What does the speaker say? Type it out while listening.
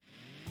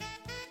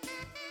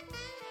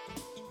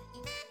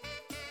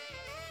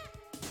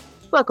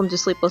Welcome to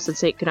Sleepless in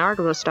St. Canard,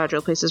 where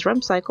nostalgia places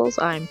REM cycles.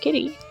 I'm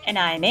Kitty. And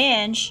I'm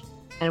Ange.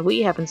 And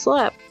we haven't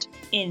slept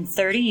in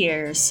 30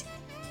 years.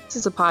 This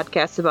is a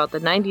podcast about the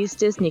 90s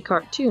Disney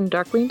cartoon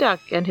Darkwing Duck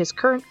and his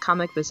current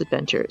comic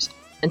misadventures.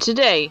 And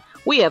today,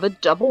 we have a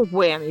double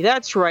whammy.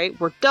 That's right,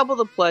 we're double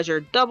the pleasure,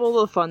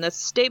 double the fun. That's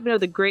the statement of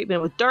the great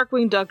man with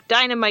Darkwing Duck,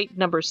 Dynamite,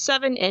 number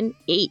 7 and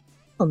 8.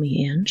 Tell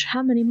me, Ange,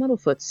 how many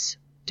Muddlefoots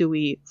do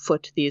we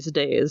foot these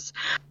days?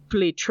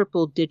 Probably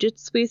triple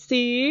digits, we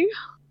see.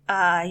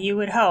 You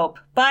would hope.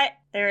 But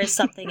there is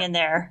something in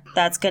there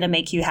that's going to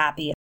make you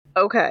happy.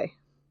 Okay.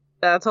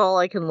 That's all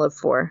I can live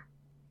for.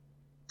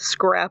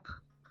 Scrap.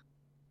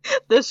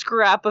 The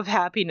scrap of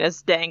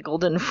happiness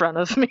dangled in front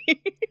of me.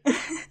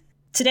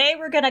 Today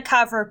we're going to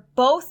cover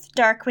both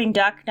Darkwing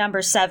Duck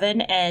number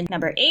 7 and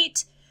number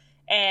 8.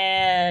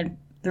 And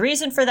the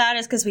reason for that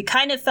is because we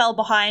kind of fell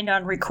behind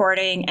on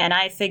recording, and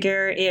I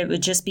figure it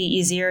would just be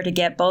easier to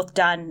get both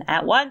done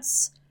at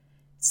once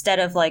instead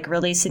of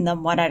releasing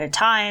them one at a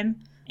time.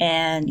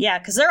 And yeah,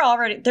 because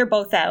they're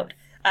both out.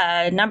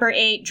 Number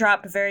 8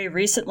 dropped very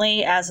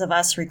recently as of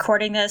us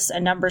recording this,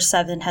 and number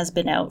 7 has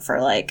been out for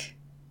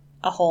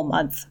a whole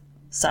month.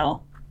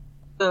 So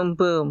boom,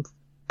 boom.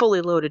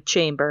 Fully loaded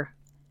chamber.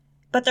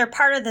 But they're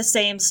part of the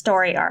same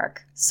story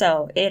arc,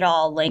 so it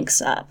all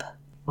links up.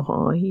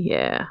 Oh,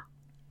 yeah.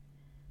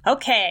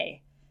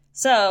 Okay,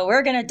 so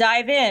we're going to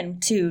dive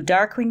into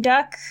Darkwing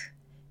Duck,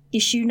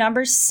 issue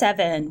number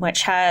 7,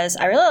 which has,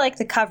 I really like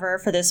the cover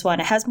for this one.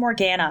 It has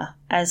Morgana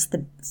as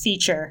the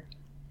feature.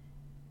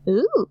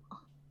 Ooh.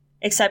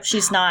 Except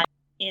she's not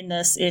in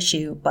this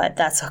issue, but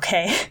that's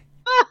okay.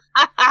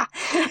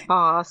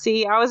 Aw,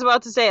 see, I was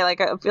about to say, I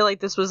feel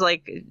like this was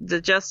the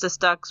Justice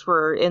Ducks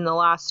were in the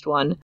last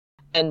one,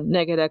 and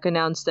Negaduck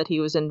announced that he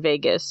was in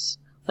Vegas.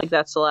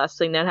 That's the last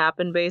thing that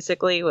happened,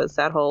 basically, was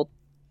that whole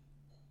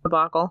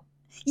debacle.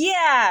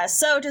 Yeah,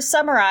 so to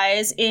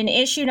summarize, in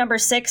issue number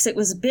 6, it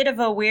was a bit of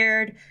a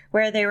weird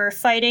where they were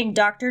fighting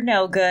Dr.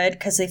 No Good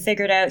because they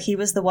figured out he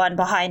was the one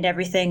behind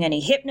everything and he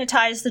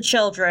hypnotized the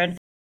children.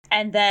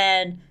 And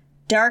then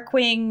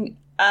Darkwing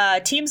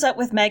teams up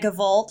with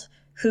Megavolt,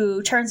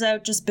 who turns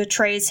out just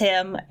betrays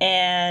him,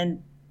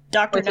 and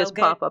Dr. With No his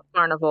Good. pop-up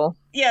carnival.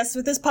 Yes,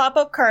 with his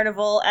pop-up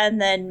carnival,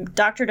 and then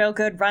Dr. No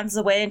Good runs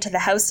away into the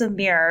House of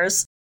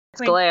Mirrors.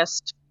 It's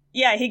glassed.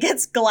 Yeah, he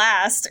gets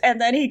glassed,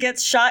 and then he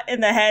gets shot in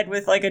the head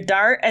with a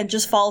dart and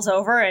just falls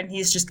over, and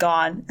he's just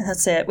gone.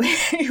 That's it.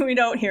 We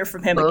don't hear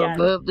from him again.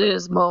 Up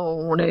this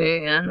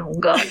morning,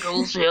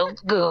 goggles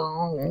just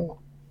go.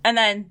 And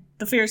then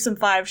the Fearsome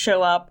Five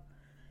show up,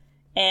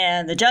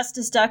 and the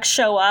Justice Ducks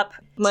show up.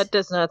 Mutt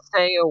does not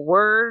say a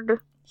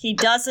word. He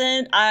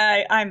doesn't.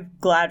 I'm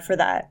glad for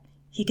that.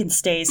 He can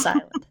stay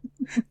silent.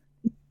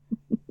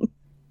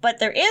 But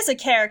there is a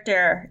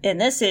character in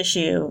this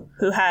issue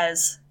who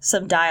has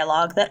some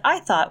dialogue that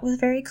I thought was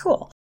very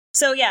cool.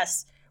 So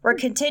yes, we're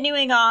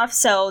continuing off.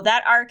 So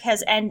that arc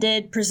has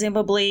ended,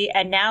 presumably,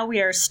 and now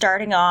we are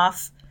starting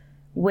off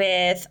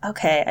with,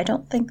 okay, I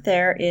don't think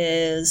there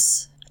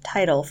is a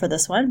title for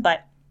this one,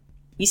 but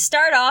we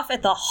start off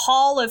at the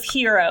Hall of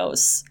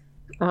Heroes.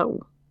 Oh.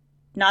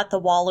 Not the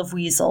Wall of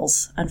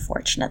Weasels,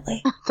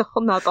 unfortunately.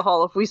 Not the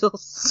Hall of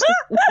Weasels.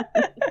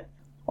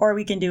 Or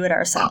we can do it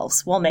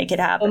ourselves. We'll make it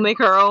happen. We'll make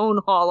our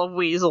own Hall of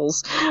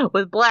Weasels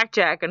with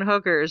blackjack and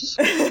hookers.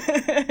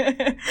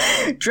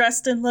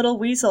 Dressed in little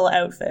weasel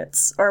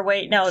outfits. Or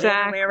wait, no, exactly.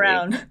 The other way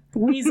around.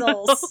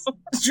 Weasels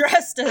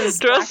dressed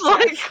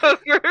like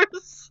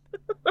hookers.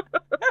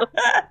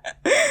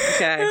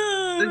 Okay.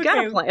 We've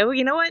got a plan.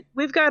 You know what?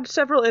 We've got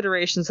several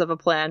iterations of a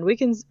plan. We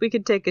can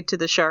take it to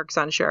the sharks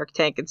on Shark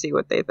Tank and see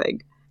what they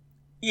think.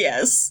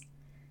 Yes.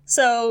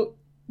 So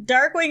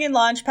Darkwing and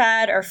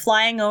Launchpad are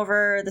flying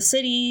over the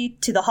city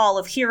to the Hall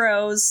of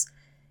Heroes,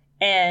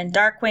 and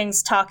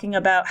Darkwing's talking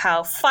about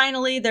how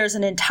finally there's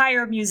an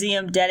entire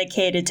museum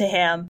dedicated to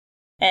him,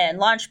 and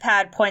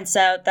Launchpad points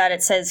out that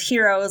it says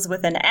heroes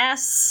with an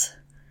S,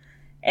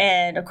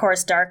 and of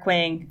course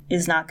Darkwing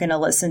is not going to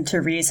listen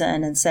to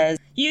reason and says,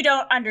 "You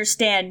don't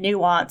understand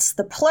nuance.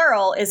 The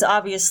plural is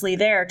obviously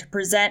there to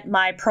present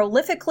my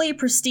prolifically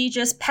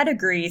prestigious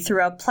pedigree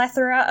through a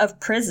plethora of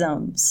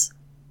prisms."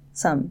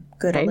 Some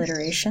good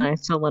alliteration.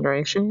 Nice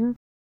alliteration, yeah.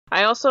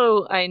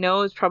 I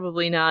know it's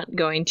probably not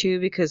going to,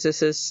 because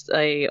this is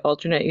a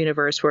alternate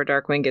universe where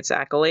Darkwing gets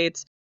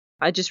accolades.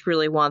 I just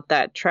really want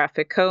that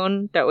traffic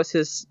cone that was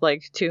his,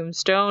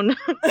 tombstone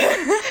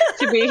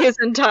to be his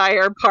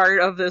entire part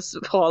of this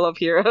Hall of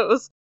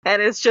Heroes.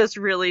 And it's just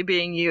really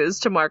being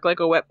used to mark,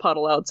 a wet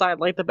puddle outside,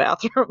 the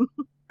bathroom.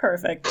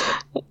 Perfect.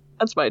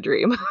 That's my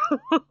dream.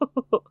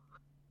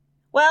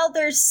 Well,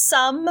 there's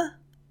some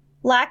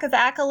lack of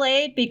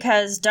accolade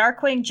because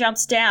Darkwing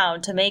jumps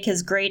down to make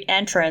his great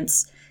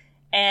entrance,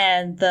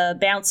 and the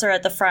bouncer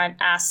at the front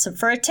asks him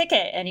for a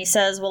ticket, and he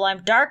says, "Well,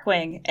 I'm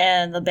Darkwing,"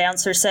 and the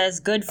bouncer says,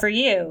 "Good for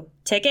you.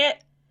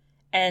 Ticket?"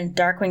 And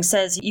Darkwing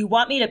says, "You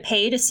want me to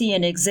pay to see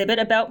an exhibit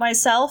about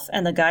myself?"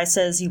 And the guy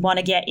says, "You want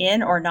to get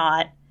in or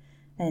not?"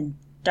 And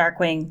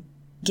Darkwing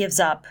gives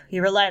up. He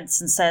relents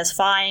and says,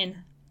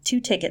 "Fine, 2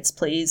 tickets,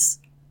 please."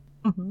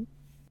 Mm-hmm.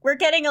 we're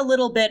getting a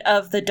little bit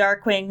of the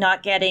Darkwing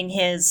not getting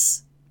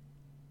his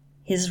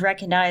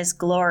recognized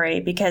glory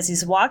because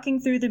he's walking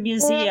through the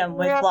museum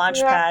with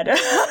Launchpad.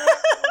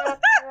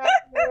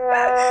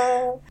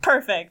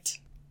 Perfect.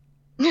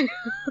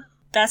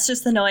 That's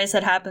just the noise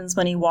that happens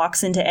when he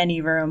walks into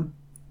any room.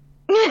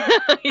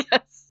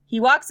 Yes. He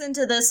walks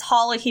into this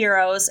Hall of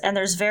Heroes, and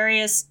there's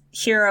various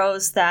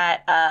heroes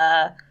that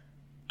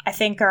I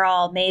think are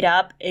all made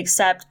up,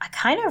 except I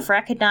kind of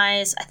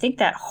recognize, I think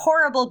that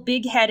horrible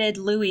big-headed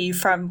Louie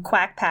from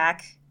Quack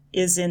Pack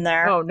is in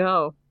there. Oh,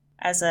 no.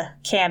 As a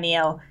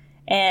cameo.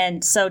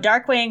 And so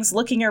Darkwing's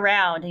looking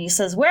around, and he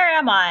says, "Where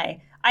am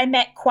I? I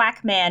met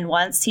Quackman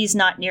once. He's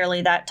not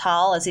nearly that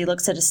tall," as he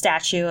looks at a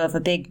statue of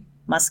a big,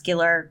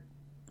 muscular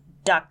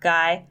duck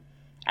guy.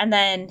 And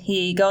then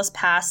he goes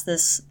past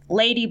this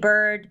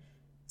ladybird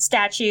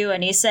statue,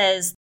 and he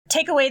says,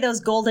 "Take away those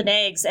golden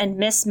eggs, and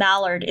Miss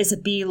Mallard is a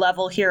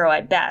B-level hero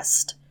at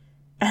best."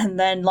 And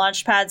then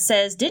Launchpad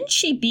says, "Didn't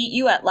she beat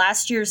you at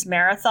last year's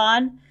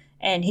marathon?"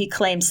 And he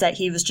claims that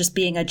he was just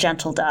being a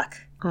gentle duck.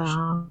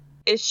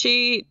 Is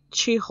she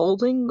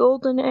holding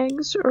golden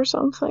eggs or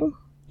something?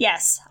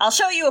 Yes, I'll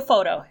show you a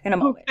photo in a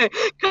moment.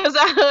 Because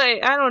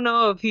I don't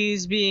know if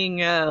he's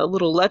being a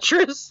little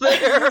lecherous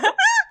there.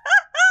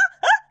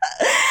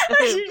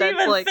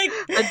 That's like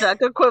a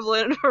duck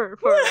equivalent for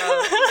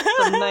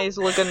some nice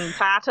looking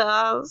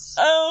patas.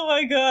 Oh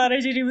my god, I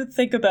didn't even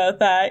think about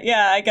that.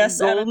 Yeah, I guess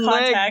out of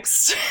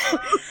context,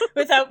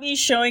 without me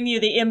showing you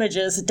the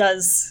images, it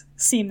does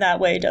seem that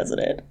way, doesn't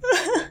it?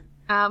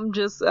 I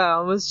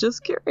was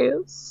just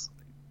curious.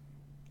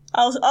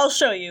 I'll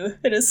show you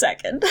in a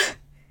second.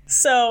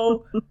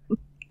 So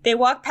they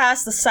walk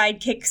past the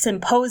Sidekick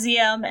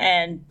Symposium,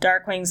 and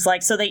Darkwing's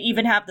like, "So they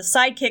even have the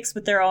sidekicks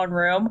with their own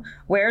room?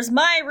 Where's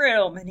my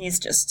room?" And he's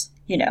just,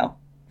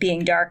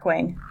 being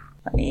Darkwing.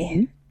 Let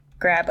me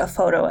grab a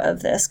photo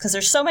of this, because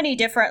there's so many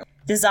different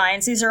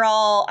designs. These are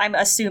all, I'm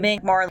assuming,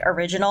 more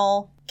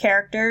original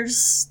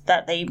characters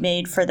that they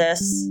made for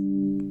this.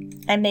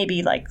 And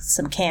maybe,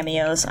 some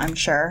cameos, I'm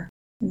sure.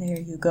 And there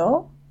you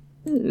go.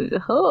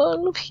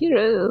 Hall of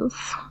Heroes.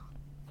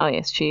 Oh,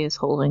 yes, she is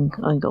holding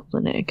a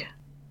golden egg.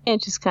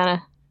 And just kind of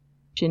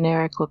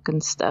generic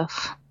looking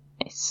stuff.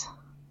 Nice.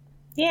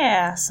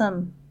 Yeah,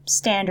 some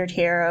standard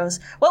heroes.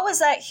 What was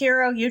that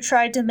hero you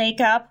tried to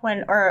make up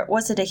or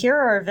was it a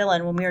hero or a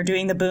villain when we were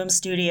doing the Boom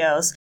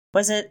Studios?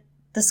 Was it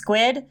the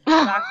squid?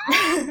 Yeah,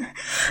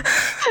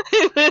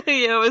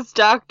 it was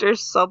Dr.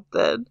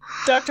 something.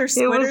 Dr.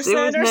 Squid or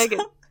something?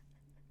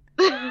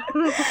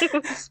 It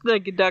was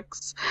like a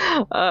duck's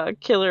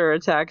killer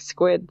attack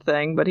squid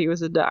thing, but he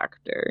was a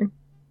doctor.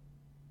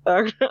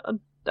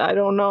 I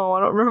don't know. I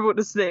don't remember what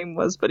his name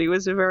was, but he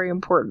was a very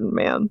important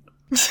man.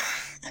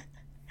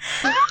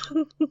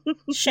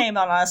 Shame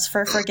on us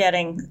for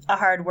forgetting a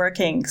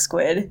hardworking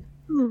squid.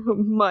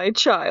 My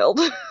child.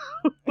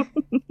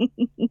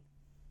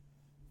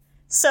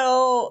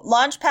 So,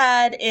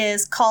 Launchpad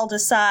is called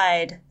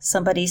aside.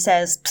 Somebody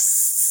says,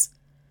 "Psst,"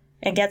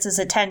 and gets his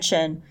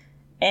attention.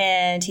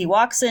 And he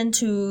walks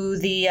into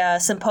the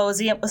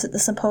symposium. Was it the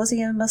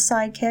Symposium of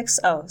Sidekicks?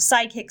 Oh,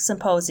 Sidekick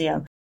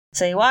Symposium.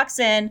 So he walks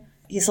in,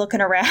 he's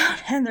looking around,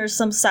 and there's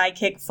some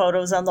sidekick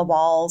photos on the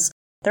walls.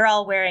 They're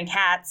all wearing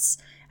hats.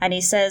 And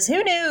he says,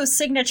 "Who knew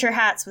signature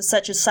hats was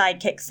such a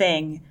sidekick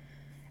thing?"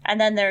 And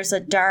then there's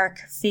a dark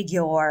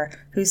figure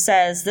who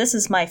says, "This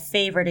is my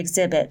favorite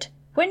exhibit.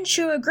 Wouldn't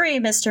you agree,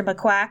 Mr.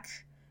 McQuack?"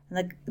 And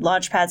the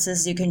Launchpad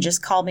says, "You can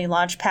just call me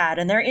Launchpad."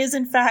 And there is,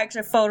 in fact,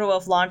 a photo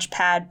of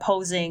Launchpad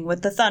posing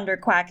with the thunder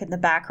quack in the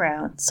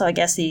background. So I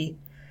guess he's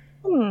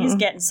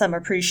getting some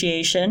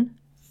appreciation.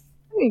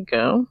 There you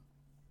go.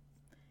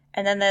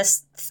 And then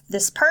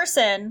this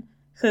person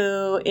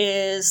who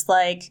is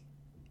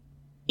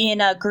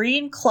in a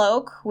green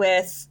cloak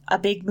with a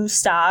big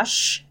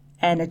mustache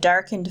and a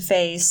darkened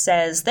face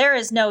says, "There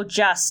is no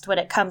just when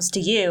it comes to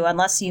you,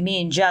 unless you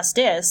mean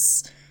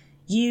justice.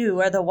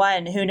 You are the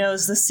one who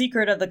knows the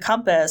secret of the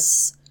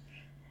compass."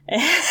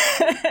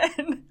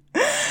 And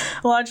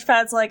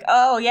Launchpad's like,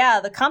 "Oh yeah,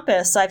 the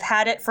compass. I've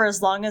had it for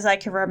as long as I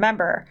can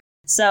remember."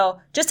 So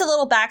just a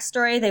little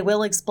backstory. They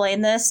will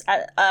explain this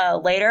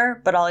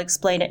later, but I'll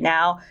explain it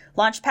now.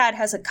 Launchpad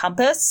has a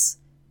compass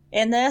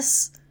in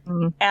this.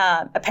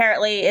 Mm-hmm.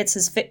 Apparently it's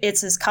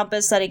his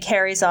compass that he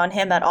carries on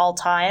him at all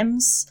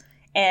times,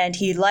 and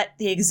he let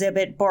the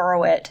exhibit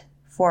borrow it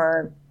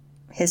for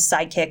his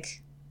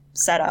sidekick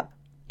setup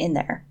in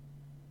there.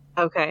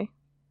 Okay.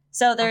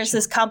 So there's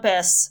this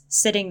compass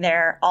sitting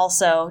there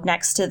also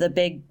next to the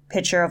big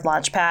picture of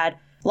Launchpad.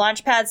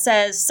 Launchpad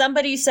says,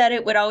 "Somebody said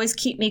it would always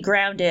keep me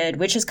grounded,"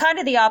 which is kind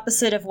of the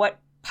opposite of what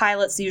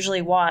pilots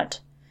usually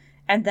want.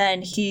 And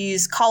then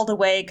he's called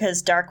away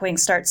because Darkwing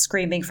starts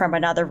screaming from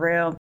another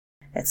room.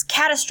 It's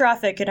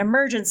catastrophic, an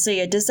emergency,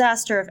 a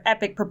disaster of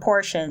epic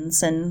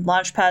proportions. And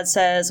Launchpad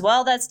says,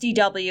 "Well, that's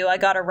DW, I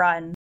gotta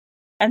run."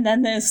 And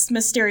then this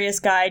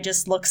mysterious guy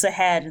just looks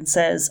ahead and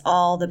says,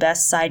 "All the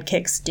best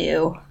sidekicks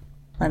do."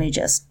 Let me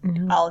just...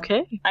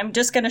 Okay. I'm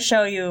just going to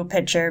show you a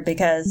picture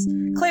because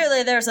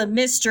clearly there's a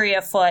mystery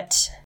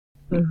afoot.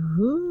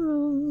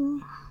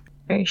 Ooh.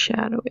 Very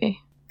shadowy.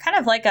 Kind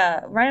of like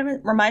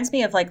reminds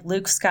me of like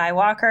Luke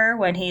Skywalker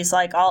when he's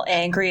like all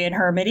angry and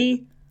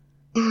hermity.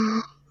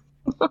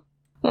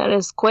 That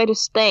is quite a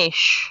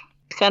stash.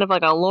 It's kind of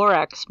like a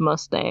Lorax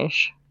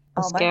mustache.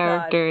 This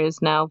character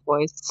is now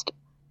voiced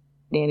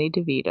Danny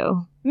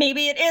DeVito.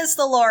 Maybe it is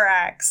the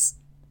Lorax.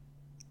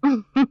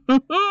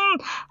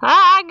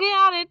 I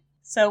got it.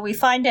 So we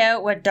find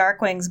out what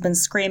Darkwing's been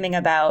screaming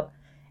about,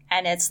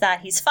 and it's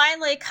that he's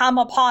finally come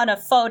upon a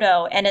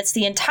photo, and it's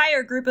the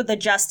entire group of the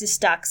Justice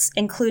Ducks,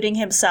 including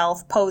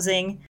himself,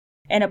 posing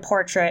in a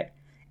portrait,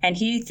 and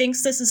he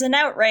thinks this is an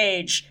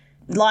outrage.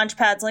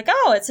 Launchpad's like,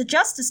 oh, it's a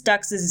Justice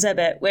Ducks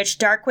exhibit, which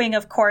Darkwing,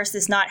 of course,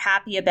 is not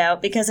happy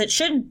about, because it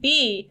shouldn't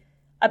be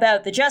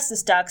about the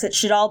Justice Ducks, it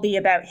should all be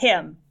about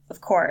him, of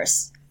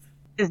course.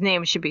 His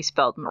name should be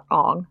spelled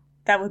wrong.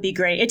 That would be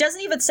great. It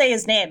doesn't even say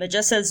his name, it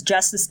just says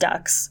Justice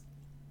Ducks.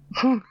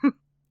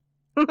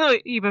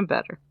 Even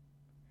better.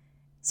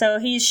 So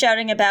he's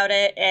shouting about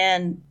it,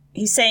 and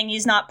he's saying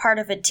he's not part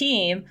of a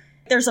team.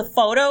 There's a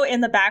photo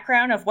in the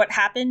background of what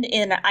happened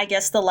in, I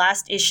guess, the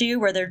last issue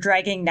where they're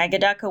dragging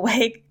Negaduck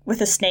away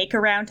with a snake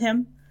around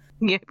him.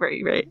 Yeah,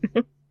 right.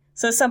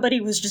 So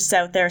somebody was just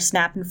out there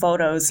snapping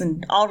photos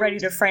and all ready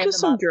to frame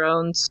just them up. Just some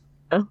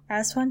drones.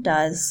 As one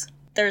does.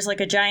 There's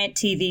like a giant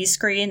TV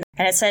screen,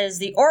 and it says,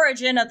 the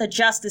origin of the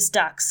Justice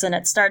Ducks, and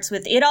it starts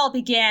with, it all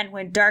began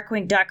when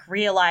Darkwing Duck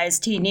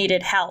realized he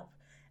needed help.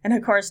 And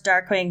of course,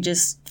 Darkwing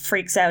just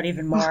freaks out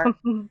even more.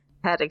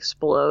 Head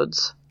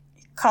explodes.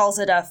 Calls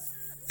it a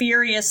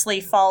furiously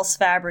false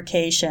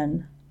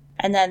fabrication.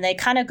 And then they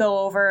kind of go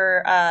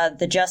over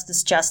the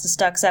Justice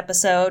Ducks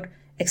episode,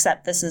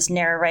 except this is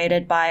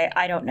narrated by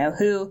I don't know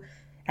who.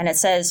 And it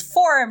says,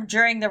 formed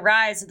during the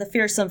rise of the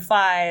Fearsome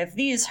Five,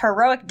 these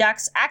heroic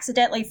ducks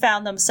accidentally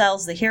found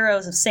themselves the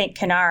heroes of St.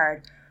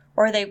 Canard.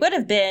 Or they would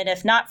have been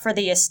if not for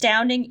the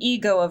astounding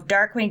ego of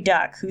Darkwing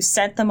Duck, who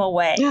sent them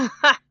away.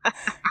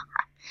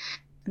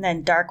 And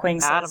then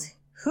Darkwing says,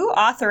 who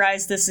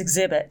authorized this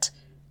exhibit?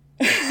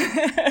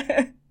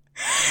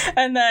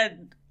 And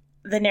then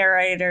the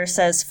narrator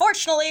says,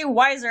 fortunately,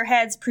 wiser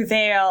heads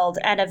prevailed,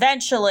 and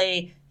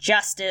eventually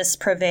justice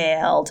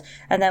prevailed.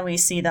 And then we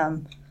see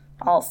them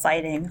all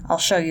fighting. I'll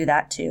show you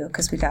that too,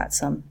 because we got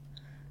some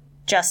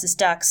Justice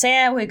Ducks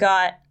and we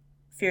got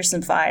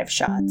Fearsome Five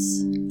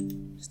shots.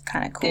 It's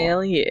kind of cool.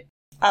 Hell yeah.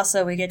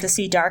 Also, we get to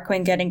see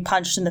Darkwing getting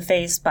punched in the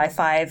face by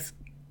 5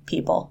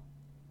 people.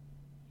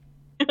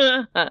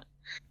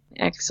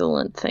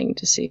 Excellent thing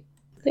to see.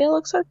 They all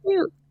look so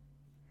cute.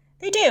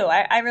 They do.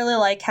 I really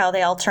like how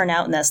they all turn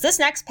out in this. This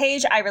next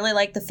page, I really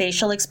like the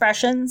facial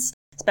expressions,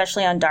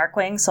 especially on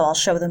Darkwing, so I'll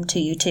show them to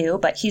you too.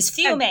 But he's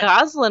fuming.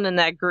 Goslin in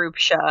that group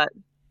shot.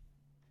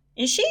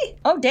 Is she?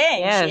 Oh,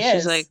 dang. Yeah, she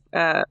she's is.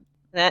 like,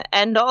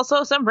 and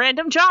also some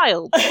random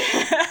child.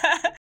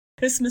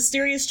 This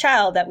mysterious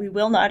child that we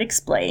will not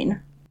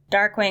explain.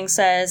 Darkwing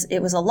says,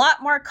 it was a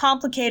lot more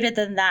complicated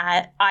than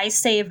that. I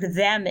saved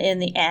them in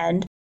the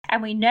end,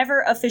 and we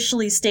never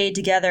officially stayed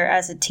together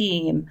as a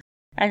team.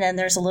 And then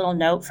there's a little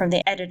note from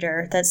the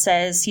editor that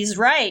says, he's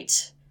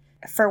right.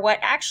 For what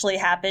actually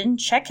happened,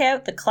 check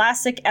out the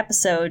classic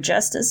episode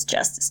Justice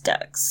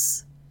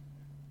Ducks.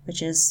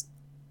 Which is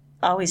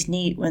always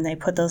neat when they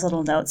put those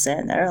little notes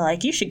in. They're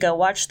like, you should go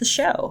watch the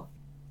show.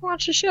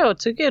 Watch the show,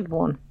 it's a good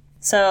one.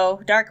 So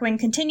Darkwing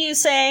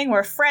continues saying,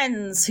 we're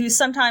friends who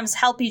sometimes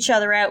help each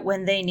other out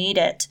when they need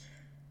it.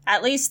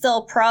 At least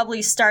they'll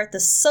probably start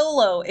the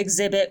solo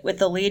exhibit with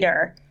the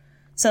leader.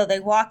 So they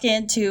walk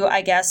into,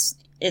 I guess,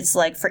 it's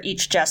like for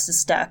each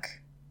Justice Duck,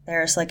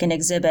 there's like an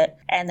exhibit.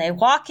 And they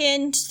walk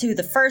into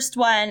the first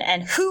one,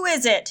 and who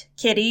is it,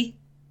 Kitty?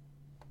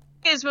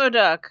 Gizmo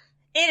Duck.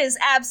 It is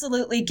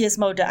absolutely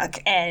Gizmo Duck.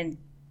 And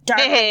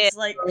Darkwing's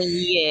like...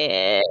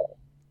 Yeah.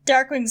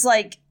 Darkwing's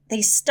like,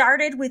 they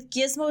started with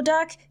Gizmo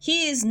Duck?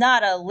 He's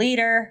not a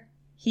leader.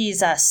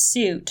 He's a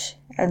suit.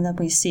 And then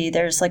we see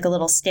there's like a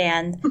little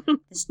stand.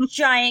 This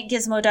giant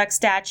Gizmo Duck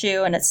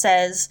statue, and it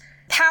says...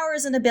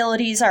 Powers and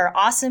abilities are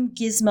awesome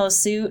Gizmo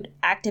suit,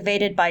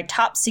 activated by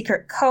top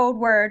secret code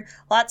word,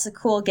 lots of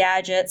cool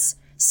gadgets,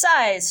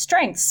 size,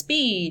 strength,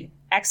 speed,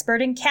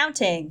 expert in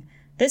counting.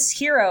 This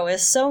hero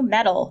is so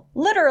metal,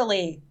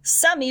 literally.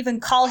 Some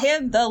even call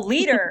him the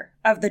leader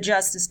of the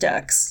Justice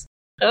Ducks.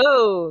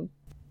 Oh,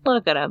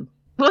 look at him.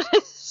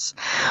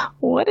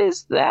 What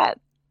is that?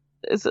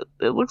 It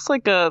looks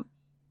like a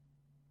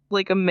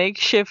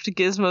makeshift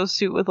Gizmo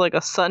suit with like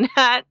a sun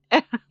hat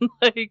and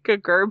like a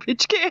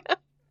garbage can.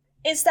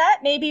 Is that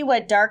maybe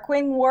what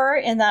Darkwing wore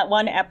in that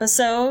one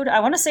episode?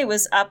 I want to say it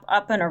was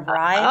Up and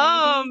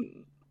Awry,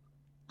 maybe?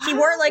 He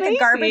wore like maybe. A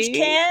garbage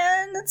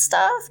can and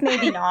stuff?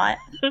 Maybe not.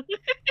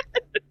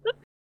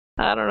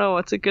 I don't know.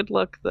 It's a good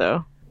look,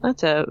 though.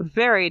 That's a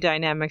very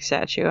dynamic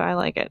statue. I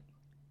like it.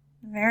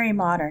 Very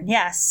modern,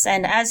 yes.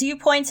 And as you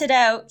pointed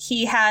out,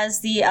 he has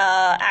the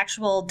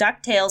actual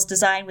DuckTales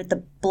design with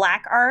the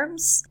black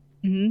arms.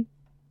 Mm-hmm.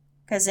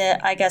 Because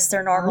I guess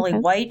they're normally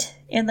white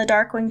in the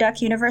Darkwing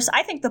Duck universe.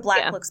 I think the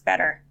black looks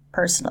better,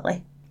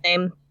 personally.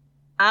 Same.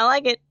 I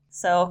like it.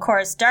 So, of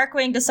course,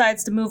 Darkwing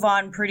decides to move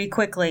on pretty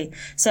quickly.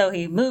 So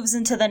he moves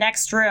into the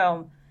next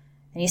room,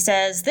 and he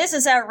says, "This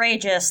is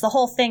outrageous. The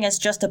whole thing is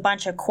just a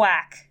bunch of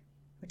quack."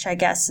 Which I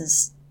guess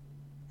is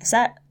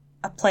that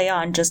a play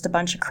on just a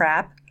bunch of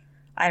crap?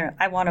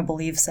 I want to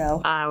believe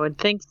so. I would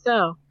think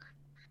so.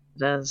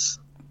 It is.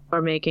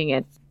 Or making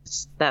it.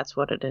 That's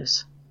what it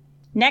is.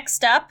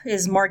 Next up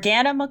is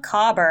Morgana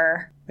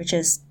Macabre, which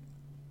is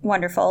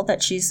wonderful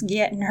that she's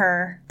getting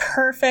her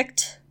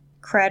perfect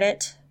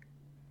credit.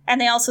 And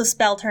they also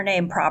spelled her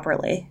name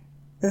properly.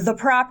 The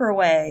proper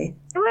way.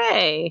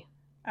 Hooray!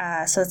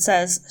 So it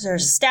says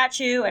there's a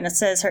statue, and it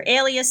says her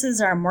aliases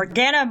are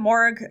Morgana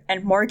Morg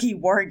and Morgy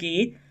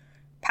Wargy.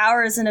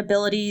 Powers and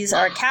abilities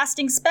are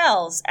casting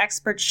spells,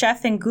 expert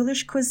chef in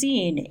ghoulish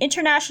cuisine,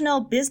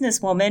 international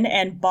businesswoman,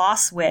 and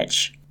boss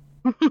witch.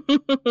 I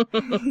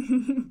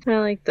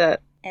like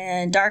that.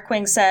 And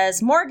Darkwing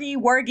says, "Morgy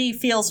Wargy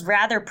feels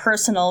rather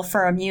personal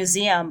for a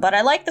museum, but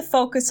I like the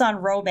focus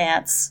on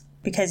romance,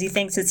 because he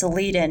thinks it's a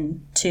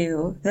lead-in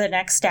to the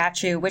next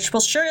statue, which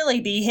will surely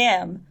be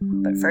him.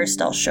 But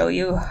first, I'll show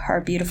you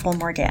our beautiful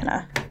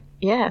Morgana."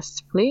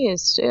 Yes,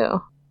 please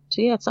do.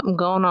 She had something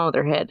going on with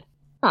her head.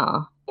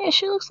 Oh, yeah,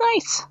 she looks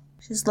nice.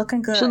 She's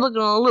looking good. She's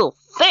looking a little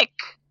thick.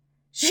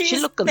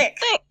 She's looking thick.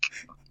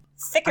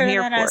 Thicker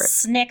than a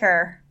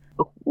Snicker.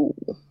 Ooh.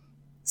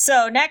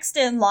 So next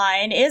in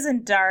line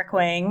isn't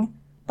Darkwing,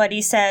 but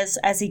he says,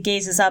 as he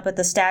gazes up at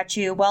the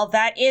statue, "Well,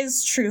 that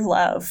is true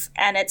love,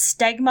 and it's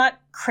Stegmutt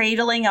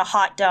cradling a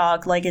hot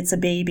dog like it's a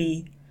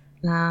baby."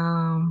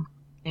 There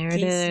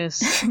it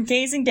is.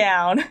 Gazing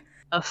down.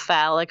 A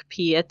phallic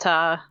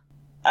pieta.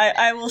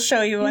 I will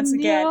show you once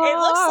again. It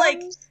looks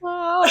like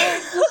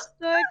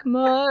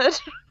Stegmutt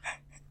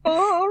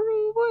far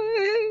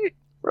away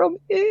from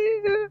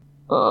here.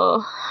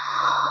 Oh.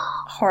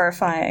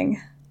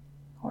 Horrifying.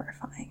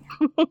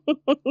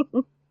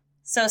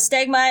 So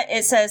Stegmutt,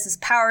 it says his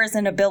powers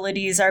and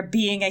abilities are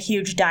being a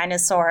huge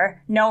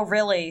dinosaur. No,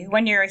 really.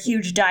 When you're a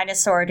huge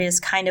dinosaur, it is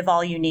kind of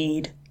all you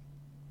need.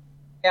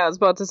 Yeah, I was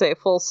about to say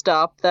full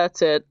stop.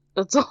 That's it.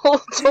 That's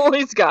all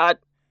he's got.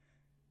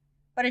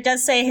 But it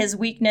does say his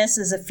weakness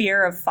is a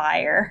fear of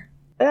fire.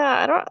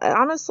 Yeah,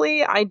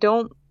 I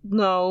don't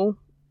know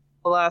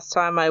the last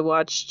time I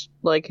watched,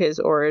 like, his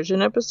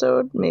origin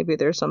episode. Maybe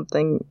there's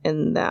something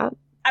in that.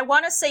 I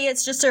want to say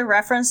it's just a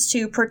reference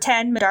to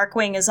pretend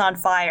Darkwing is on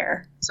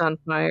fire. It's on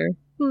fire.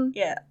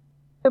 Yeah.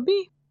 Could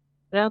be.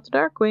 Put out the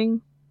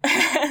Darkwing.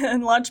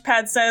 And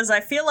Launchpad says, "I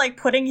feel like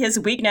putting his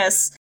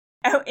weakness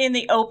out in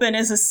the open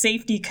is a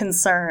safety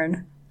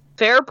concern."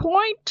 Fair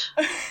point.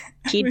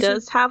 He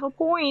does have a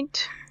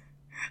point.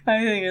 I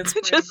think it's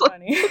pretty just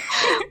funny.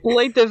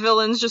 Like the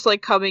villains just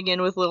like coming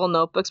in with little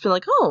notebooks, being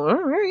like, "Oh,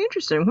 very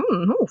interesting.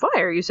 Oh,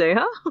 fire, you say,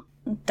 huh?"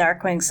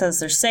 Darkwing says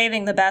they're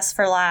saving the best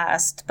for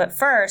last, but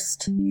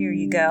first, here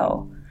you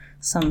go.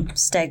 Some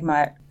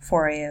Stegmutt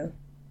for you.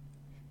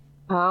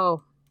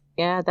 Oh,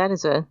 yeah, that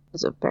is a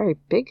very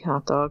big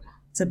hot dog.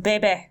 It's a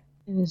baby.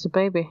 It is a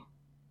baby.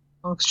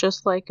 Looks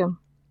just like him.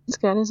 He's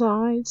got his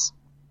eyes.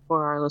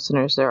 For our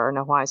listeners, there are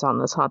no eyes on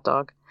this hot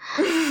dog.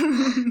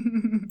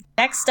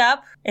 Next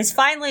up is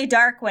finally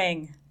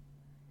Darkwing.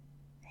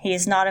 He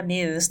is not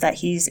amused that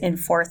he's in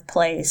 4th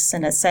place,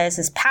 and it says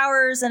his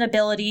powers and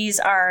abilities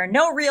are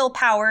no real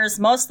powers,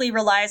 mostly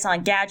relies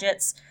on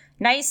gadgets.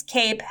 Nice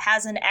cape,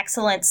 has an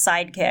excellent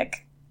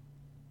sidekick.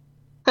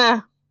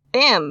 Huh.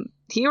 Damn,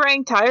 he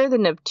ranked higher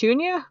than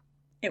Neptunia?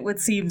 It would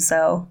seem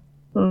so.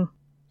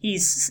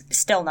 He's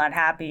still not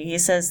happy. He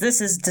says, "This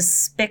is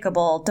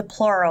despicable,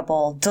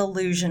 deplorable,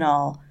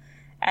 delusional."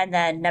 And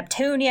then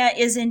Neptunia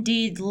is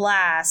indeed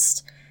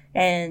last.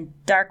 And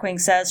Darkwing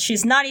says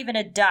she's not even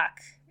a duck.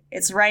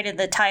 It's right in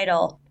the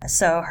title.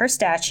 So her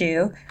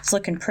statue is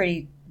looking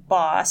pretty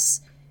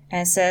boss.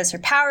 And it says her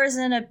powers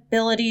and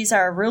abilities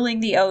are ruling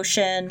the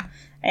ocean.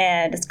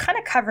 And it's kind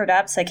of covered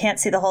up, so I can't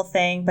see the whole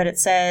thing. But it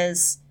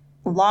says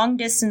long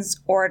distance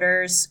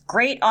orders,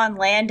 great on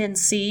land and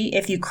sea.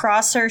 If you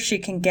cross her, she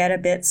can get a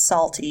bit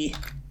salty.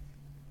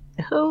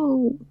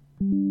 Oh.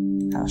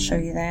 I'll show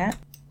you that.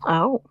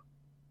 Oh.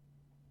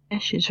 Yeah,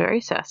 she's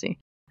very sassy.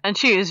 And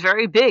she is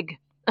very big.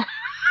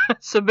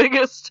 It's the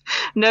biggest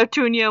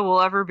Neptunia will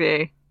ever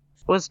be.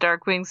 Was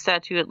Darkwing's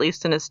statue at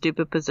least in a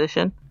stupid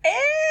position?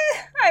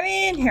 I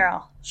mean, here,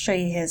 I'll show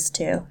you his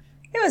too.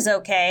 It was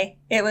okay.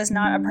 It was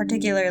not a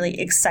particularly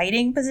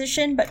exciting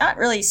position, but not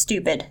really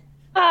stupid.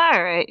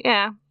 Alright,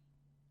 yeah.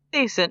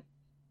 Decent.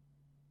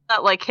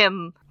 Not like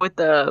him with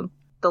the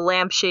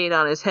lampshade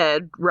on his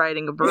head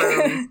riding a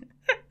broom.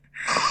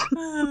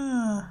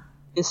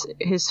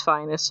 his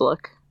finest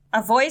look.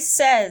 A voice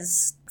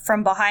says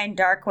from behind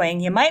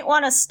Darkwing, "You might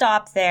want to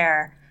stop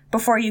there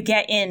before you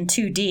get in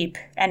too deep,"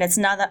 and it's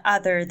none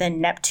other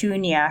than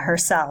Neptunia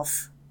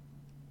herself.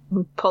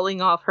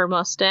 Pulling off her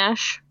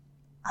mustache?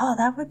 Oh,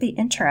 that would be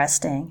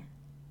interesting.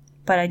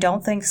 But I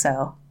don't think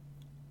so.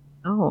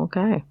 Oh,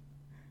 okay.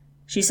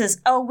 She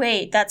says, "Oh,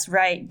 wait, that's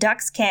right.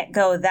 Ducks can't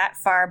go that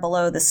far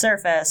below the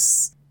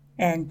surface."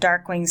 And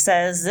Darkwing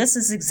says, "This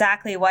is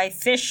exactly why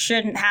fish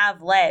shouldn't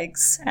have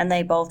legs." And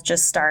they both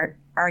just start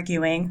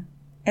arguing.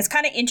 It's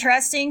kind of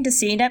interesting to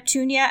see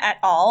Neptunia at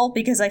all,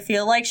 because I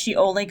feel like she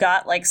only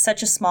got, like,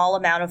 such a small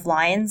amount of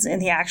lines in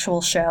the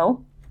actual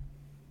show.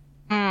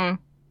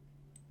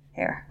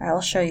 Here,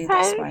 I'll show you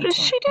this one, too.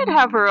 She did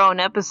have her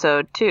own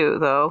episode, too,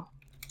 though.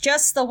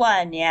 Just the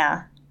one,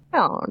 yeah.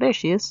 Oh, there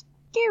she is.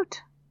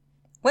 Cute.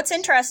 What's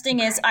interesting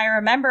is I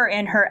remember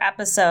in her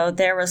episode,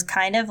 there was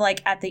kind of,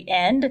 like, at the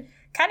end,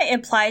 kind of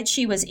implied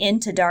she was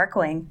into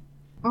Darkwing.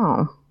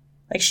 Oh.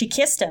 Like, she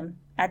kissed him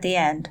at the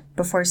end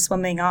before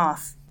swimming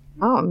off.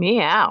 Oh,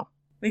 meow.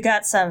 We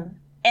got some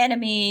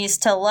enemies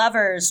to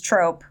lovers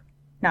trope.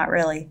 Not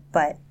really,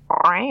 but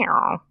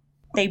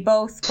they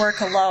both work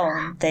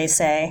alone, they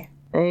say.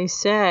 They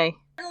say.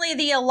 Suddenly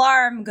the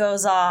alarm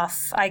goes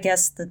off. I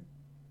guess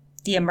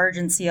the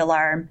emergency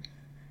alarm.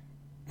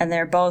 And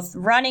they're both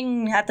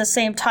running at the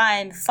same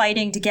time,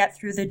 fighting to get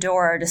through the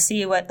door to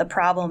see what the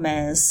problem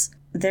is.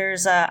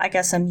 There's, I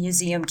guess, a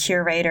museum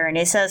curator, and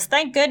he says,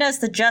 "Thank goodness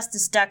the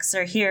Justice Ducks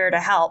are here to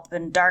help."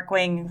 And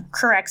Darkwing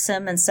corrects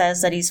him and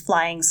says that he's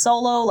flying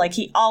solo, like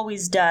he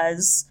always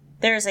does.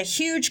 There's a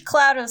huge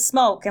cloud of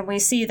smoke, and we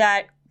see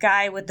that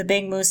guy with the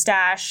big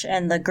mustache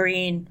and the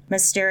green,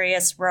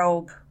 mysterious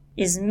robe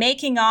is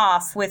making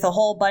off with a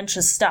whole bunch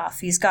of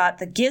stuff. He's got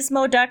the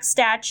Gizmo Duck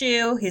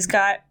statue, he's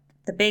got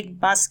the big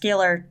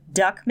muscular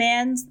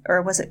Duckman,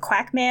 or was it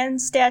Quackman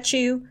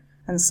statue,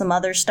 and some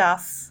other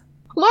stuff.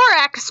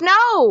 Lorax,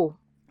 no!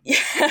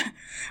 Yeah.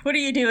 What are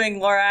you doing,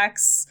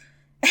 Lorax?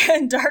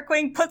 And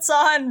Darkwing puts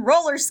on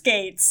roller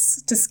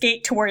skates to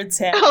skate towards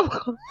him.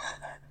 Of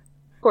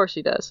course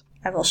he does.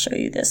 I will show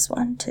you this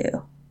one,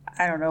 too.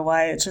 I don't know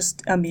why, it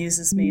just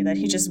amuses me that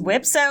he just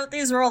whips out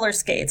these roller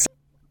skates.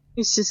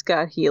 He's just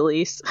got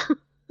Heelys.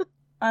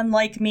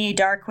 Unlike me,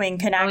 Darkwing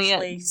can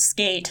actually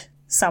skate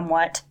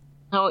somewhat.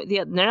 Oh,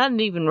 yeah, they're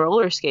not even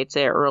roller skates,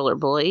 they're roller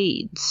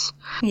blades.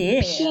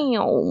 Yeah.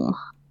 Pew.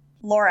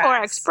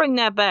 Lorax, bring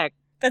that back.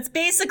 That's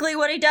basically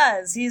what he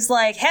does. He's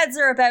like, heads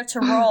are about to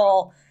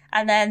roll,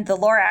 and then the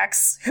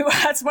Lorax, who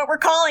that's what we're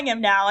calling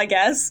him now, I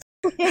guess.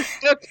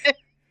 Okay.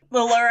 The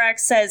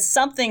Lorax says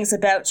something's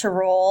about to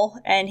roll,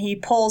 and he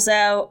pulls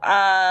out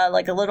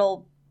like a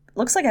little,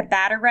 looks like a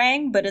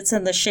batarang, but it's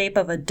in the shape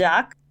of a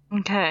duck.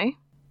 Okay.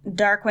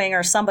 Darkwing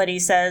or somebody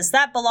says,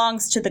 "That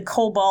belongs to the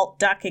Cobalt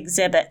Duck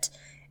exhibit."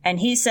 And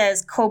he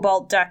says,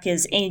 "Cobalt Duck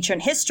is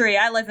ancient history.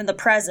 I live in the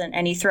present."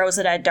 And he throws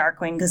it at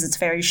Darkwing because it's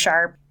very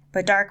sharp.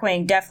 But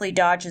Darkwing deftly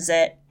dodges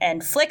it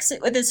and flicks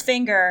it with his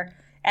finger.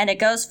 And it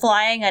goes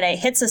flying and it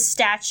hits a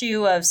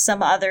statue of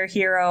some other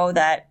hero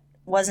that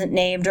wasn't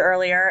named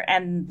earlier.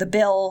 And the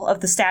bill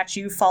of the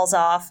statue falls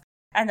off.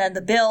 And then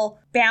the bill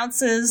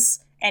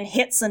bounces and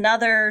hits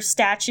another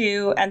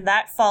statue. And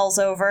that falls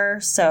over.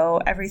 So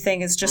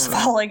everything is just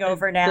falling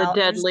over now.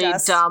 The deadly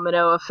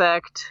domino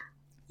effect.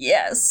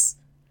 Yes.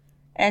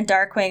 And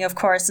Darkwing, of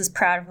course, is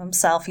proud of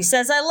himself. He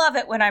says, "I love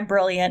it when I'm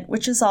brilliant,"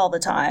 which is all the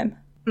time.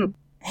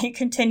 He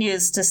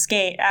continues to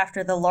skate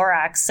after the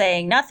Lorax,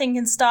 saying, "Nothing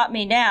can stop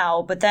me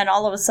now," but then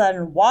all of a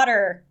sudden,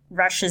 water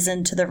rushes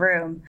into the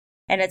room,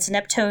 and it's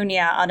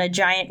Neptunia on a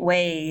giant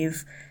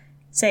wave,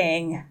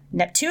 saying,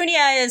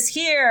 "Neptunia is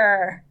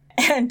here!"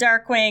 And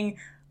Darkwing,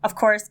 of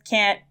course,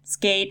 can't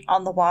skate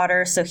on the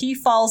water, so he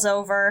falls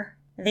over.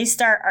 They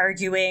start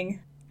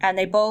arguing. And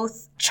they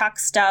both chuck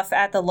stuff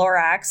at the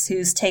Lorax,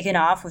 who's taken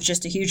off with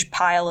just a huge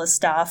pile of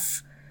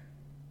stuff.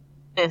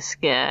 This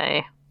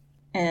guy.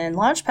 And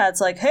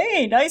Launchpad's like,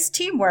 "Hey, nice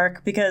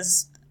teamwork,"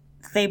 because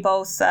they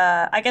both,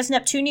 I guess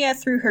Neptunia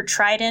threw her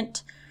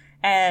trident,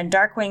 and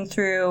Darkwing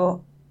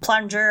threw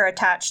plunger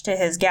attached to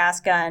his gas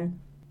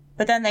gun.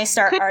 But then they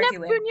start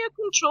arguing. Could Neptunia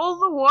control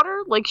the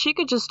water? Like, she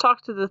could just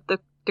talk to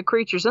the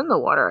creatures in the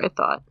water, I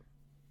thought.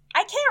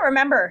 I can't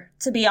remember,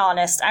 to be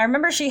honest. I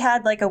remember she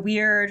had, like, a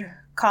weird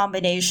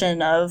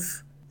combination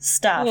of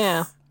stuff.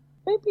 Yeah,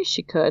 maybe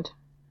she could.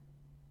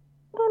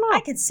 I don't know.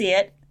 I could see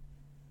it.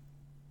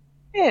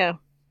 Yeah.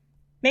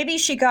 Maybe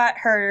she got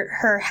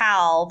her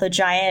Hal, the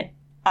giant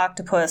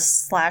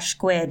octopus /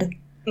 squid,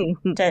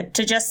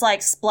 to just,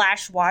 like,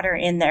 splash water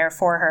in there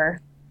for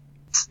her.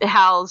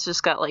 Hal's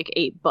just got, like,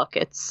 8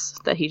 buckets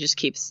that he just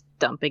keeps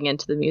dumping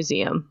into the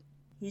museum.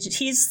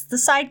 He's the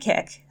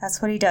sidekick.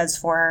 That's what he does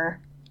for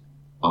her.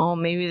 Oh,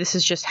 maybe this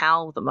is just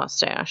Hal with a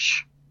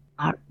mustache.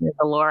 Not the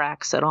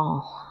Lorax at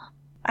all.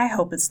 I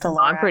hope it's the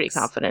Lorax. I'm pretty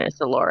confident it's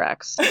the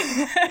Lorax.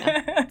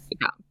 Yeah.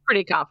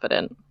 Pretty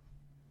confident.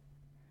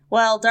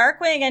 Well,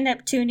 Darkwing and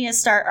Neptunia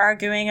start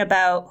arguing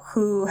about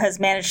who has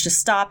managed to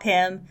stop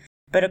him.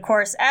 But of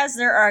course, as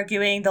they're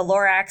arguing, the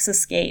Lorax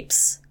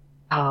escapes.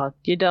 Oh,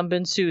 you done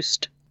been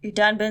soused. You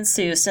done been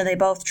soused, and they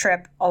both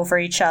trip over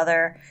each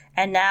other.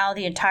 And now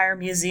the entire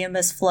museum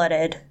is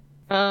flooded.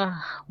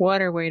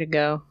 What a way to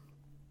go.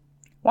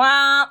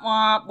 Womp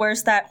womp,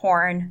 where's that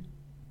horn?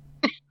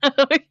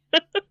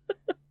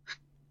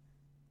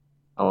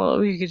 Oh,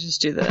 we could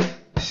just do that.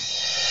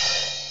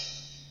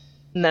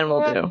 And then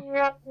we'll do.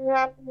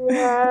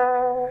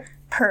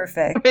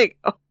 Perfect. There you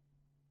go.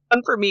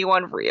 One for me,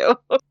 one for you.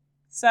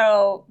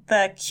 So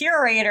the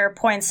curator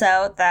points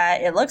out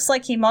that it looks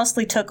like he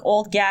mostly took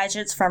old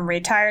gadgets from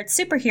retired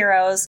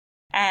superheroes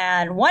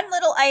And one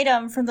little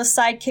item from the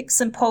Sidekick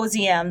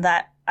Symposium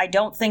that I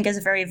don't think is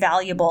very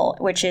valuable,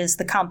 which is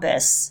the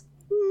compass.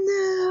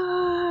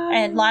 No.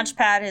 And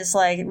Launchpad is,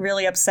 like,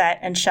 really upset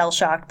and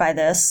shell-shocked by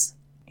this.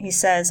 He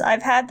says,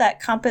 I've had that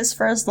compass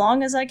for as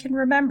long as I can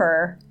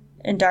remember.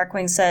 And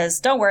Darkwing says,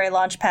 don't worry,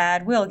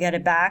 Launchpad, we'll get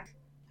it back.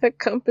 That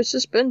compass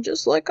has been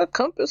just like a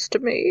compass to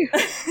me.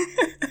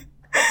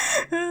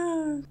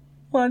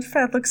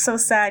 Launchpad looks so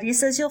sad. He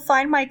says, you'll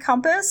find my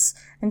compass?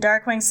 And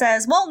Darkwing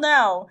says, well,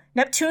 no.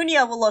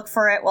 Neptunia will look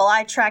for it while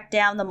I track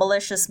down the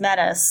malicious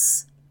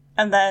menace.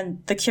 And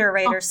then the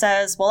curator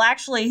says, well,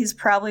 actually, he's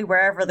probably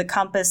wherever the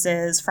compass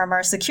is. From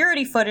our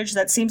security footage,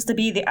 that seems to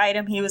be the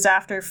item he was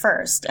after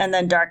first. And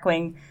then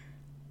Darkwing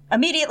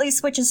immediately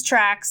switches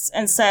tracks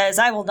and says,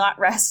 I will not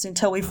rest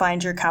until we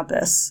find your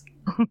compass.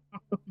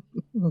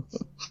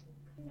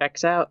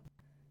 Checks out.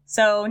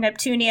 So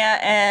Neptunia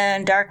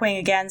and Darkwing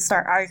again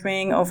start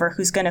arguing over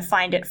who's going to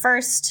find it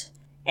first.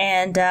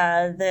 And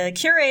the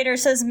curator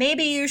says,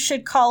 maybe you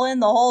should call in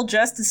the whole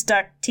Justice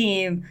Duck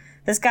team.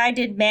 This guy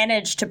did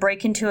manage to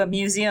break into a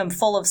museum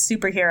full of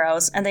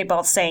superheroes. And they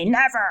both say,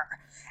 never.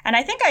 And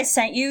I think I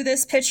sent you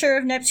this picture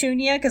of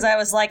Neptunia because I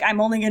was like, I'm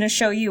only going to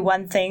show you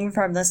one thing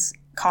from this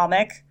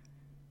comic.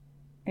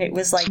 It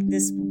was like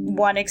this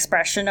one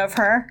expression of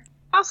her.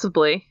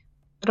 Possibly.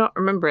 I don't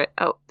remember it.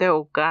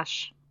 Oh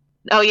gosh.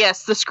 Oh,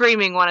 yes, the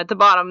screaming one at the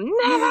bottom.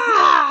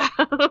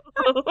 Never!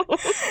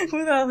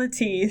 With all the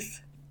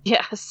teeth.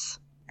 Yes.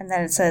 And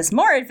then it says,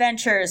 more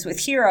adventures with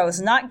heroes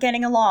not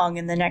getting along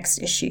in the next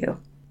issue.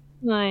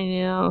 I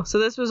know. So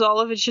this was all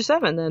of issue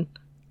 7, then?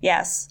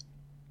 Yes.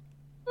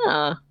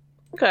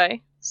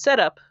 Okay.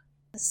 Setup.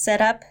 The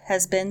setup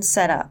has been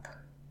set up.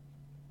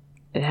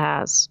 It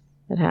has.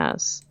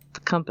 The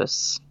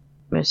compass.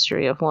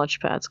 Mystery of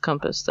Launchpad's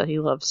compass that he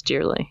loves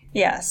dearly.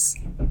 Yes.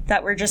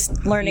 That we're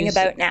just learning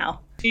about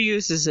now. He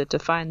uses it to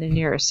find the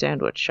nearest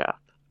sandwich shop.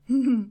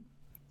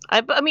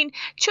 I mean,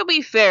 to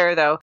be fair,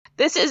 though,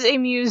 this is a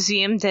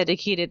museum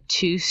dedicated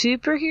to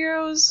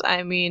superheroes.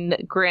 I mean,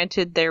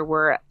 granted, there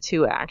were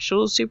 2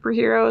 actual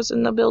superheroes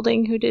in the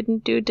building who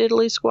didn't do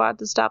diddly squat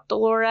to stop the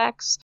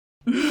Lorax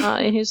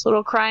in his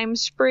little crime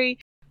spree.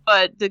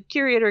 But the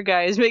curator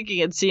guy is making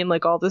it seem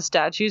like all the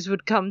statues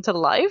would come to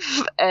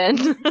life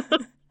and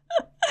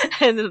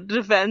and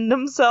defend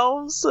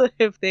themselves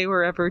if they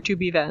were ever to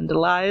be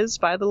vandalized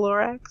by the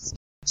Lorax.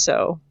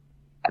 So,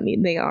 I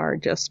mean, they are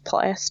just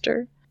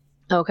plaster.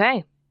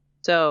 Okay,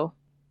 so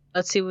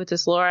let's see what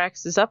this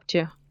Lorax is up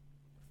to.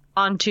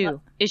 On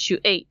to issue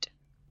 8.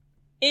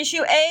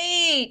 Issue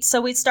 8!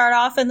 So we start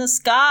off in the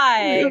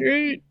sky.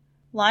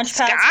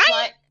 Launchpad's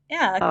flying.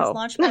 Yeah, because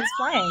Launchpad's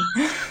flying.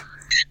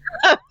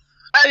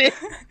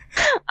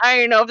 I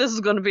don't know if this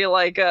is going to be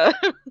like a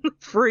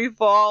free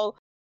fall.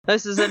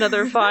 This is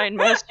another fine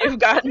mess you've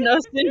gotten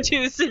us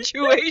into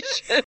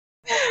situation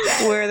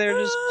where they're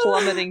just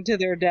plummeting to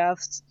their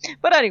deaths.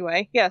 But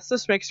anyway, yes,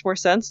 this makes more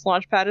sense.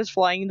 Launchpad is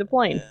flying the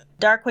plane.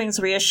 Darkwing's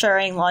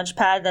reassuring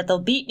Launchpad that they'll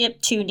beat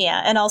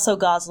Neptunia, and also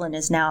Goslin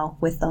is now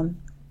with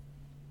them.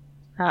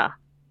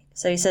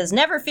 So he says,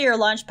 never fear,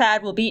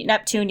 Launchpad will beat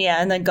Neptunia,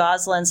 and then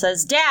Goslin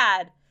says,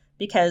 Dad!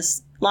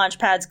 Because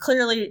Launchpad's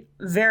clearly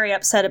very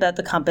upset about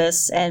the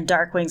compass, and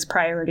Darkwing's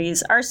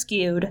priorities are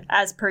skewed,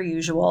 as per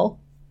usual.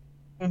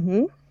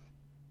 Mm-hmm.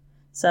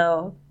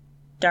 So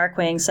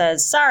Darkwing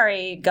says,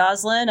 sorry,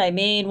 Goslin, I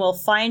mean, we'll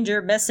find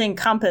your missing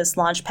compass,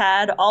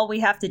 Launchpad. All we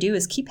have to do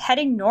is keep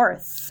heading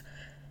north.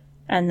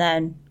 And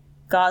then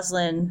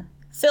Goslin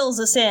fills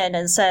us in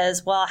and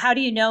says, well, how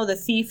do you know the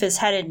thief is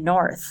headed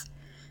north?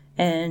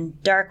 And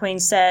Darkwing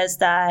says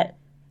that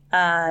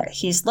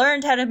he's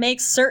learned how to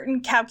make certain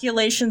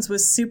calculations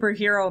with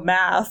superhero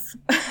math.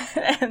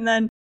 And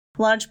then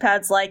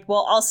Launchpad's like,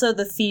 well, also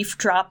the thief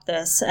dropped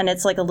this. And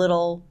it's like a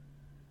little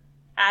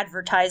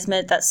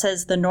advertisement that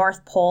says the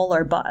North Pole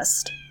or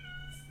bust.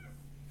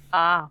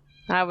 I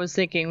was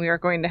thinking we were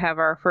going to have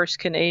our first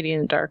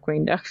Canadian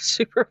Darkwing Duck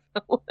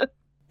supervillain.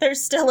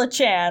 There's still a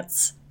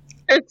chance.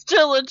 There's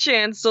still a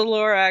chance the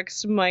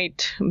Lorax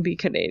might be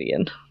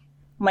Canadian.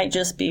 Might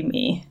just be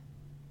me.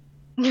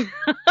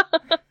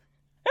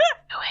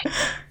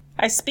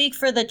 I speak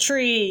for the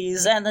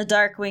trees and the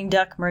Darkwing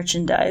Duck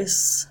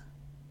merchandise.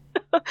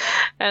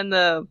 And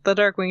the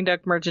Darkwing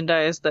Duck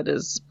merchandise that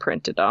is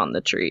printed on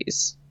the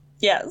trees.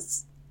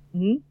 Yes.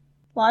 Mm-hmm.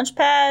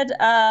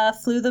 Launchpad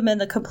flew them in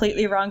the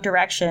completely wrong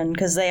direction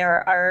because they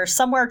are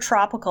somewhere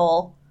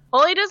tropical.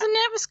 Well, he doesn't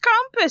have his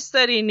compass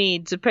that he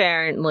needs,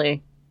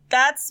 apparently.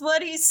 That's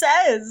what he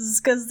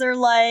says, because they're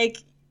like,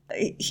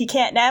 he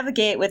can't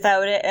navigate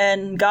without it,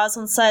 and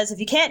Goslin says, if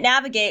you can't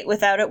navigate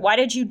without it, why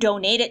did you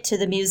donate it to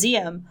the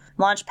museum?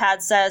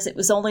 Launchpad says it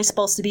was only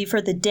supposed to be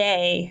for the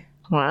day.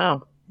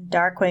 Wow.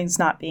 Darkwing's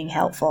not being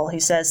helpful. He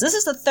says, this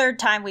is the 3rd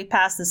time we've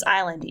passed this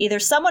island. Either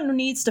someone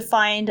needs to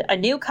find a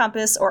new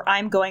compass or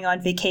I'm going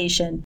on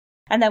vacation.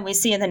 And then we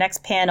see in the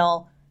next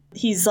panel,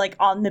 he's like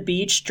on the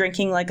beach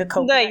drinking like a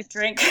coconut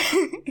drink.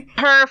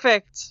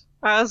 Perfect.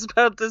 I was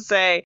about to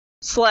say,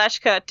 slash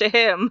cut to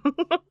him.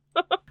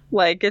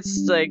 Like,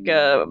 it's like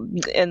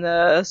in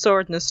the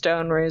Sword in the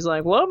Stone where he's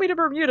like, "Blow me to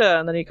Bermuda,"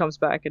 and then he comes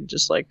back in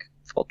just like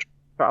full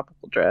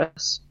tropical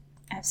dress.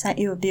 I've sent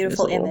you a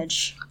beautiful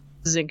image.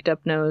 Zinked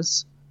up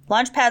nose.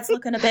 Launchpad's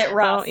looking a bit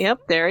rough. Oh,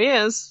 yep, there he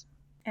is.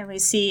 And we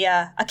see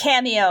a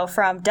cameo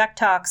from Duck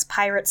Talk's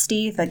Pirate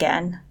Steve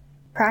again,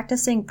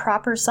 practicing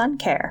proper sun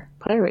care.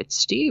 Pirate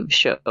Steve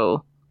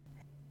show.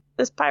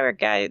 This Pirate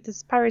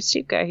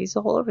Steve guy, he's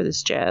all over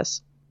this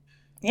jazz.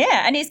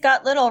 Yeah, and he's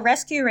got little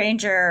Rescue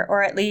Ranger,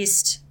 or at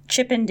least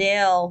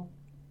Chippendale,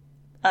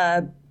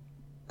 I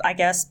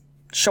guess,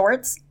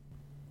 shorts,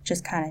 which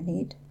is kind of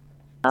neat.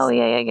 Oh,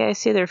 yeah, I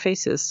see their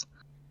faces.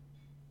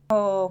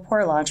 Oh,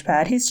 poor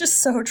Launchpad. He's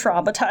just so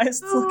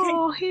traumatized looking.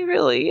 Oh, he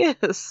really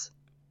is.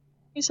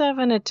 He's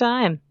having a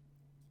time.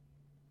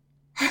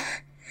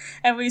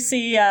 And we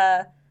see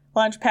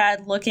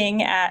Launchpad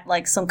looking at,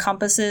 like, some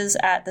compasses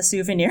at the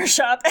souvenir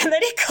shop, and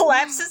then he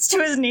collapses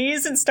to his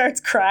knees and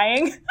starts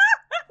crying.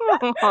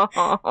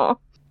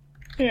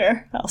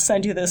 Here, I'll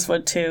send you this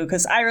one too,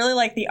 because I really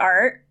like the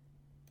art.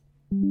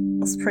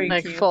 It's pretty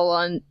cute. Like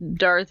full-on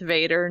Darth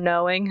Vader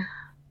knowing.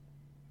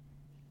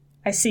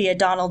 I see a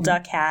Donald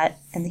Duck hat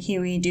and the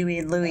Huey, Dewey,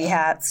 and Louie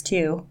hats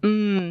too.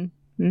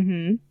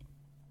 Mm-hmm.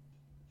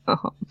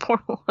 Oh,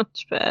 poor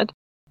Launchpad.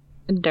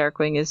 And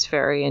Darkwing is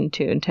very in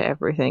tune to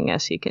everything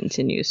as he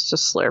continues to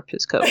slurp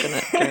his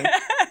coconut drink.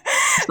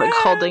 He's like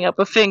holding up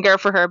a finger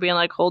for her, being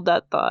like, "Hold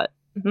that thought."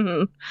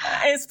 Mm-hmm.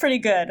 It's pretty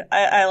good.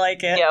 I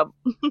like it. Yep.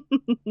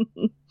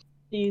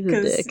 He's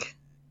a dick.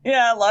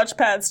 Yeah,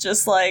 Launchpad's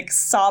just like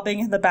sobbing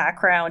in the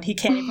background. He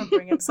can't even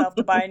bring himself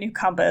to buy a new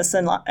compass.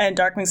 And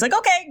Darkwing's like,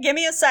 "Okay, give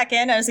me a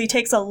second," as he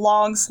takes a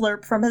long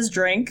slurp from his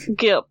drink.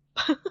 Yep.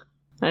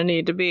 I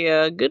need to be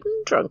good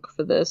and drunk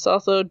for this.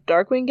 Also,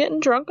 Darkwing getting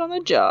drunk on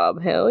the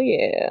job. Hell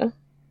yeah.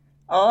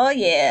 Oh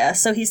yeah.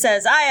 So he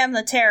says, "I am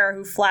the terror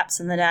who flaps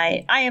in the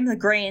night. I am the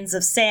grains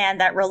of sand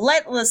that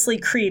relentlessly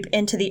creep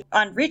into the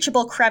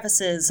unreachable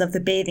crevices of the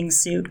bathing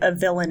suit of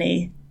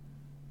villainy."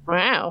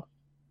 Wow.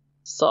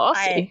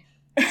 Saucy.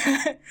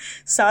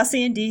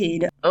 Saucy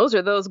indeed. Those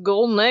are those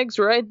golden eggs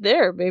right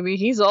there, baby.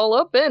 He's all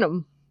up in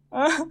them.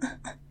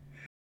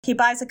 He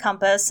buys a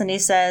compass and he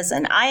says,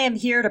 "And I am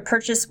here to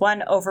purchase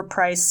one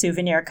overpriced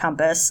souvenir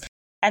compass."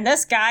 And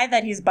this guy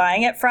that he's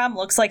buying it from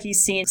looks like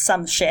he's seen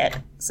some shit.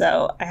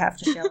 So I have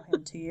to show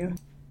him to you.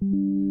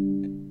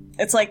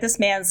 It's like this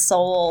man's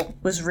soul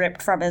was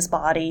ripped from his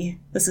body.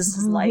 This is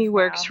his life. He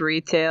works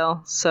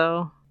retail,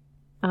 so...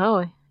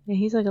 Oh, yeah,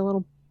 he's like a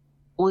little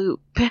blue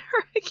bear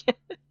again.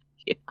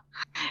 Yeah.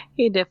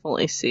 He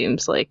definitely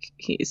seems like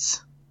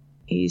he's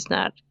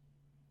not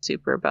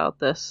super about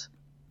this.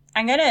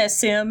 I'm going to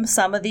assume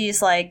some of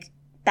these, like,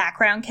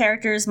 background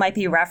characters might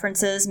be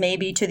references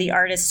maybe to the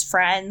artist's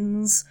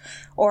friends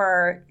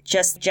or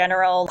just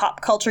general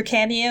pop culture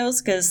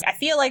cameos, because I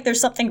feel like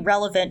there's something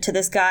relevant to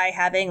this guy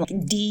having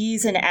like,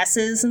 D's and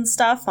S's and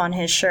stuff on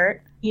his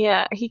shirt.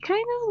 Yeah, he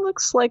kind of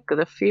looks like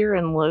the Fear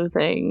and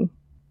Loathing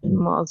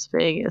in Las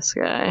Vegas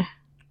guy.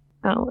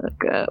 I'll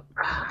look up.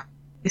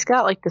 He's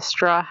got like the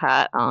straw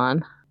hat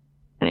on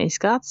and he's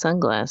got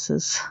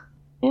sunglasses.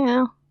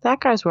 Yeah, that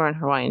guy's wearing a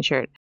Hawaiian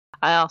shirt.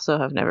 I also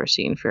have never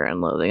seen Fear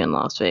and Loathing in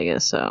Las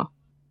Vegas, so...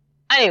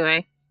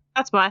 Anyway,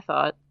 that's my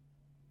thought.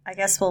 I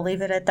guess we'll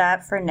leave it at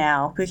that for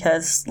now,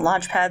 because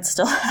Launchpad's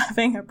still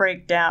having a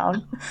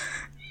breakdown.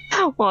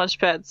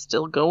 Launchpad's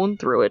still going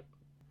through it.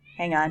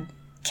 Hang on.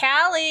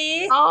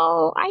 Callie!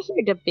 Oh, I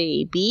hear the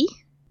baby.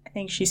 I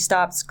think she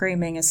stopped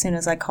screaming as soon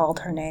as I called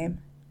her name.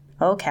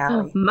 Oh,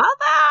 Callie.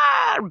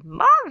 Mother!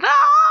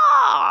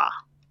 Mother!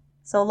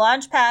 So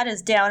Launchpad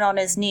is down on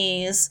his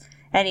knees,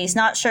 and he's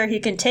not sure he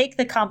can take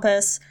the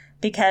compass,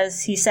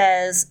 because he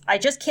says, "I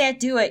just can't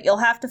do it. You'll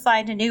have to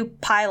find a new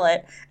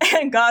pilot."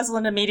 And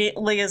Goslin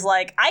immediately is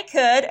like, "I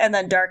could." And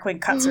then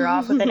Darkwing cuts her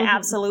off with an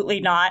absolutely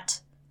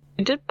not.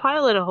 I did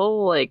pilot a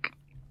whole, like,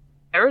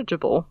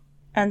 dirigible.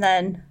 And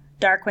then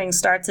Darkwing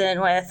starts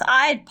in with,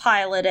 "I'd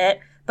pilot it,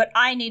 but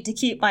I need to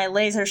keep my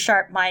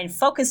laser-sharp mind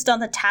focused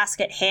on the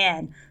task at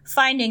hand,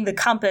 finding the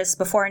compass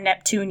before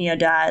Neptunia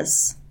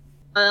does."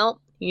 Well,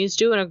 he's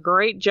doing a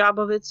great job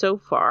of it so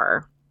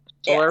far.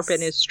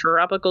 Slurping his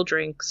tropical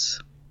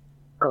drinks.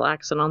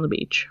 Relaxing on the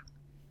beach.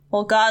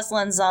 Well,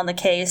 Goslin's on the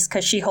case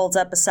because she holds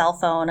up a cell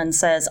phone and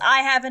says, "I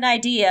have an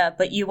idea,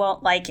 but you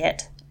won't like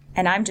it.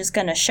 And I'm just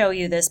going to show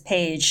you this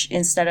page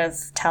instead of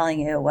telling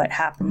you what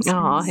happens."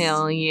 Oh,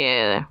 hell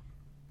yeah.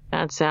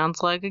 That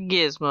sounds like a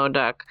gizmo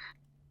duck.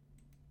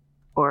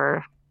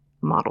 Or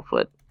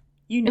Modelfoot.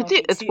 You know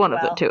it's one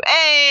of the two.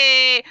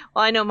 Hey!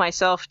 Well, I know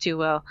myself too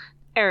well.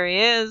 There he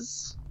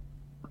is.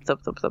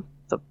 Thup, thup, thup,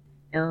 thup.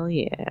 Hell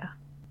yeah.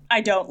 "I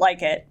don't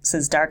like it,"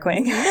 says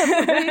Darkwing.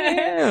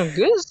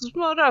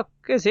 Gizmo duck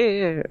is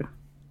here.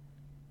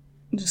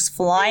 Just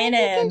flying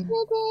in.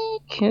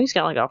 He's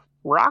got like a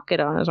rocket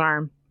on his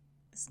arm.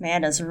 This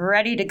man is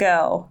ready to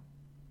go.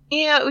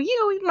 Yeah,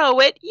 you know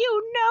it.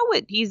 You know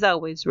it. He's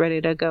always ready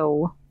to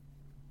go.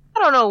 I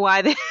don't know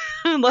why they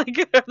like.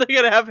 Are they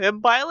gonna have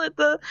him pilot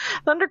the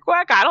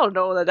Thunderquack? I don't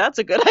know that that's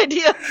a good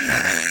idea.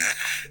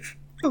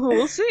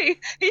 We'll see.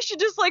 He should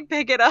just,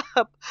 pick it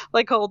up,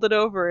 hold it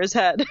over his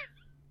head.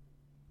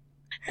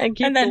 And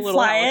keep And then the little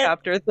fly it.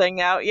 helicopter thing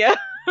out, yeah.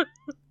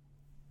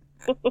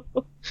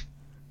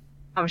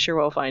 I'm sure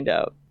we'll find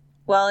out.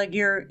 Well,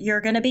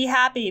 you're gonna be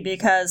happy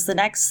because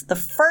the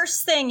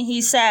first thing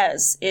he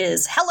says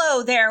is,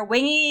 "Hello there,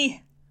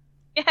 Wingy."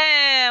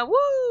 Yeah,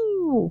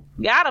 woo!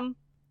 Got him.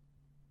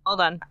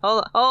 Hold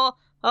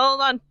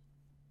on.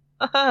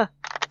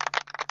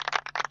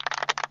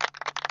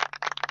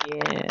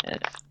 Yeah.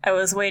 I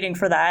was waiting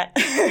for that.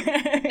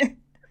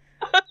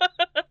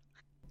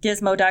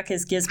 Gizmo Duck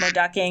is Gizmo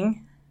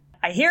Ducking.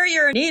 I hear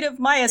you're in need of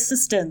my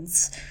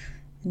assistance.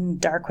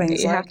 And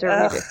Darkwing's You have to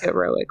read it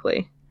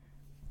heroically.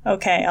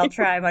 Okay, I'll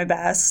try my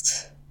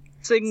best.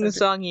 Sing the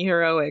song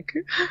heroic.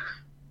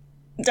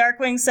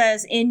 Darkwing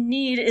says, "In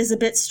need is a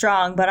bit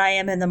strong, but I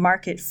am in the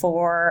market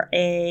for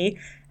a..."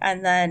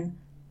 And then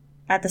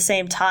at the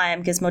same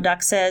time, Gizmo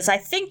Duck says, "I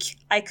think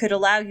I could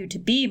allow you to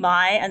be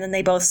my..." And then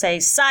they both say,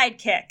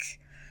 "Sidekick."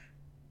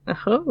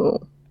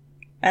 Oh.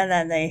 And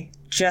then they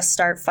just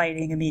start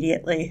fighting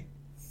immediately.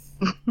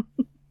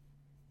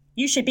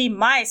 "You should be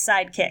my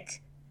sidekick.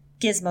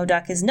 Gizmo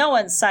Duck is no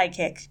one's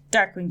sidekick.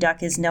 Darkwing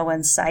Duck is no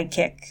one's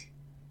sidekick."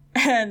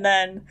 And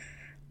then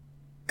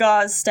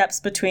Gauze steps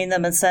between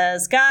them and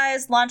says,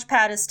 "Guys,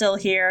 Launchpad is still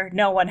here.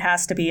 No one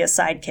has to be a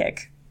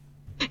sidekick."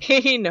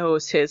 He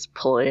knows his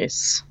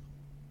place.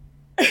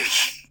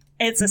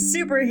 It's a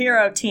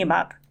superhero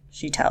team-up,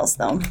 she tells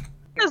them.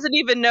 He doesn't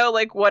even know,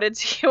 what he's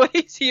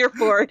here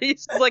for.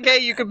 He's like, "Hey,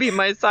 you could be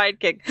my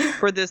sidekick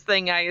for this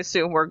thing I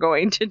assume we're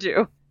going to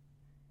do."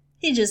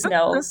 He just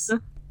knows.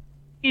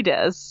 He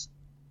does.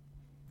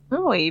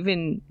 Oh, I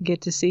even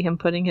get to see him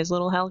putting his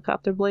little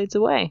helicopter blades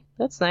away.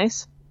 That's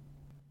nice.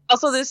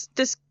 Also, this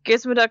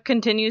Gizmo Duck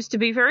continues to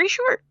be very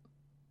short.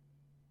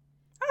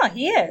 Oh,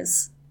 he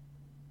is.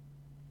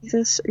 He's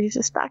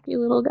a stocky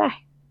little guy.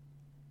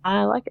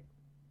 I like it.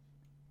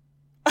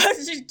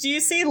 Do you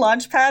see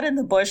Launchpad in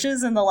the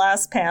bushes in the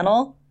last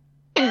panel?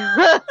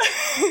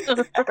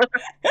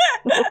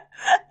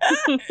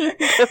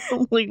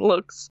 Definitely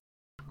looks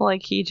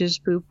like he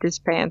just pooped his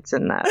pants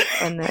in that,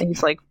 and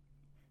he's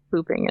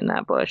pooping in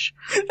that bush.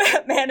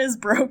 That man is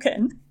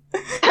broken.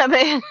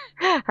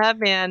 That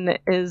man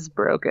is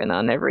broken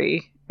on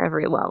every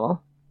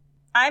level.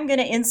 I'm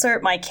gonna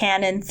insert my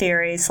canon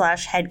theory /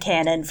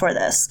 headcanon for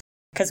this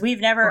because we've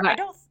never. Okay.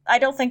 I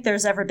don't think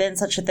there's ever been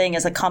such a thing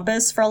as a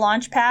compass for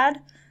Launchpad,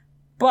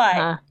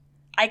 but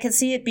I could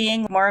see it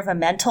being more of a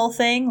mental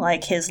thing,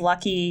 like his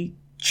lucky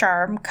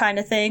charm kind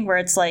of thing, where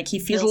it's he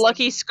feels his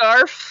lucky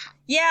scarf.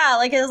 Yeah,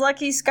 like his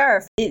lucky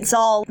scarf. It's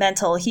all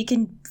mental. He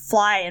can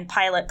fly and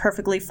pilot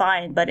perfectly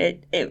fine, but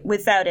it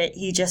without it,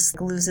 he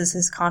just loses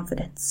his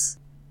confidence.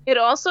 It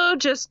also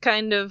just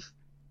kind of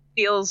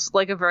feels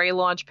like a very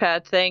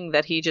Launchpad thing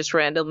that he just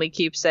randomly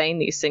keeps saying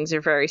these things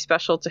are very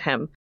special to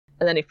him,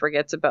 and then he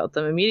forgets about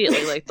them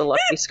immediately, like the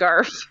lucky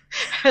scarf,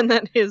 and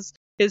then his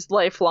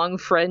lifelong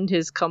friend,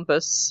 his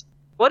compass.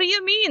 What do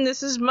you mean?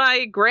 This is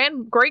my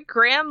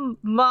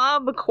great-grandma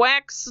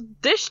McQuack's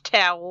dish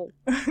towel.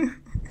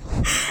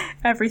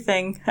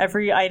 Everything,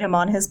 every item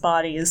on his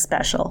body is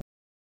special.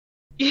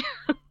 Yeah.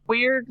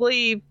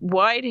 Weirdly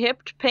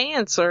wide-hipped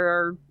pants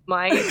are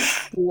my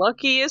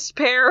luckiest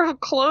pair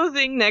of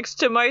clothing next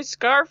to my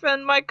scarf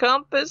and my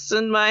compass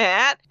and my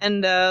hat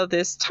and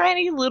this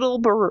tiny little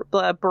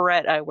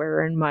barrette I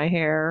wear in my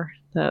hair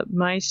that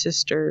my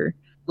sister,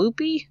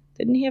 Loopy?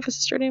 Didn't he have a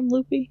sister named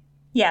Loopy?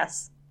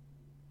 Yes.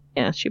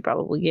 Yeah, she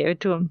probably gave it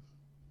to him.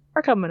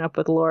 We're coming up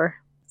with lore.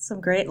 Some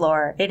great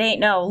lore. It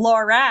ain't no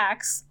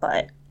Lorax,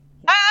 but...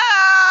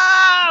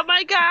 Ah,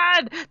 my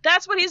God!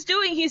 That's what he's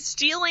doing. He's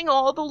stealing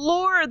all the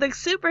lore, the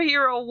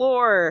superhero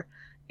lore.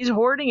 He's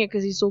hoarding it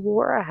because he's a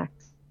Lorax.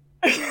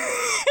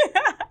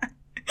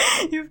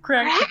 You've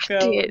cracked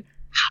it.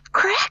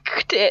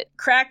 Cracked it.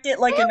 Cracked it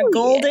like a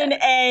golden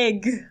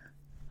egg.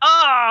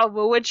 Oh,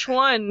 but which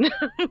one?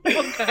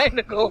 What kind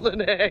of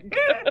golden egg?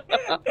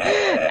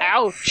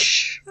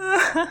 Ouch.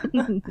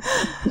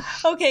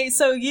 Okay,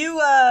 so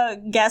you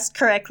guessed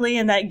correctly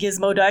in that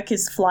Gizmo Duck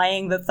is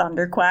flying the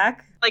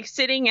Thunderquack. Like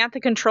sitting at the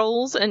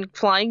controls and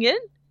flying it?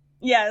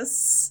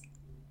 Yes.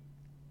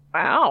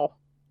 Wow.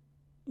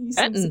 He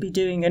seems to be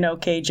doing an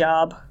okay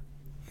job.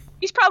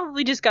 He's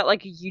probably just got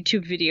like a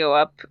YouTube video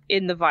up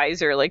in the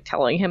visor, like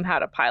telling him how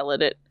to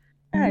pilot it.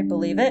 I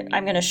believe it.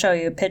 I'm going to show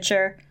you a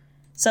picture.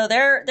 So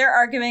they're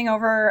arguing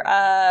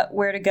over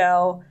where to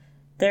go.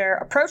 They're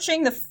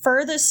approaching the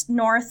furthest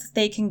north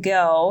they can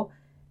go.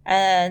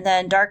 And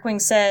then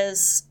Darkwing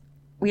says,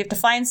 we have to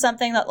find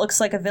something that looks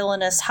like a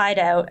villainous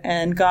hideout.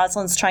 And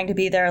Gosalyn's trying to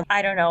be their,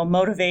 I don't know,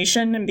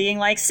 motivation and being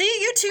like, see,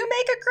 you two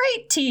make a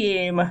great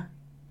team.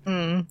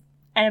 Mm.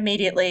 And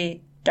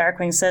immediately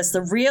Darkwing says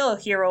the real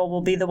hero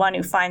will be the one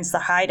who finds the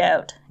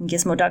hideout. And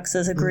Gizmo Duck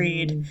says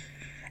agreed. Mm.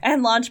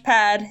 And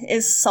Launchpad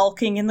is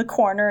sulking in the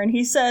corner, and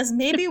he says,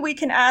 maybe we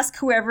can ask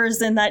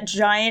whoever's in that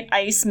giant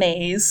ice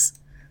maze.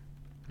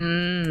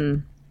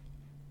 Mm.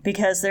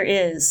 Because there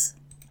is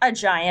a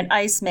giant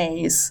ice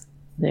maze.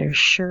 There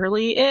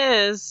surely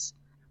is.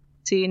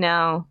 See,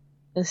 now,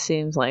 This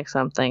seems like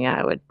something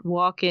I would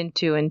walk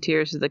into in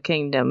Tears of the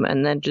Kingdom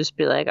and then just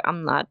be like,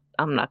 I'm not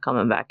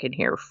coming back in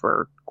here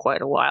for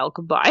quite a while.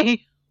 Goodbye.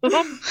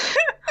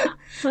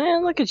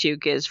 Man, look at you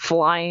kids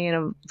flying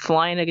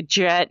a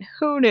jet.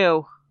 Who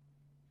knew?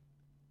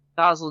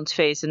 Gosalyn's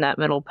face in that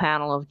middle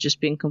panel of just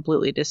being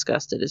completely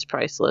disgusted is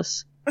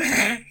priceless.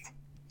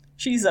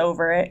 She's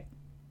over it.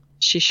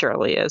 She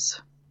surely is.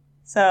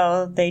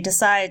 So they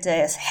decide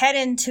to head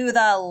into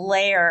the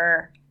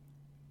lair,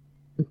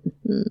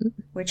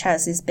 which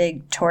has these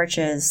big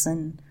torches,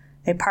 and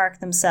they park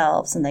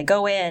themselves, and they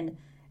go in,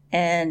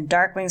 and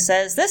Darkwing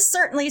says, "This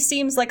certainly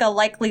seems like a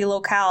likely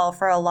locale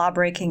for a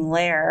law-breaking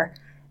lair."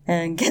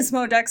 And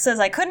Gizmo Duck says,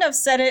 "I couldn't have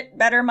said it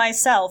better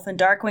myself," and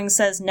Darkwing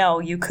says, "No,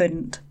 you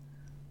couldn't."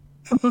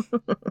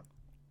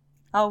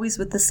 Always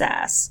with the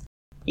sass.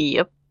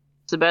 Yep.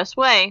 It's the best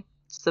way.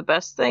 It's the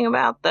best thing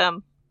about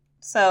them.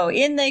 So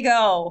in they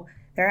go.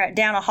 They're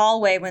down a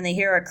hallway when they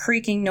hear a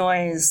creaking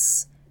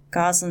noise.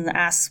 Gosalyn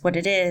asks what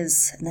it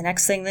is, and the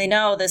next thing they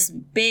know, this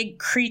big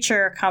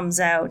creature comes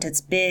out.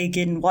 It's big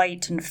and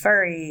white and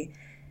furry.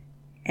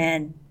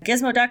 And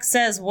Gizmo Duck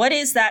says, "What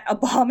is that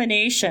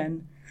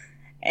abomination?"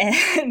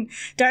 And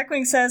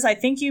Darkwing says, "I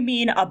think you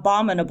mean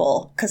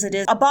abominable, because it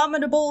is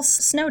Abominable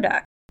Snow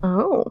Duck."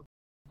 Oh.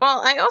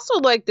 Well, I also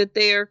like that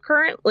they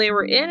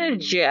were in a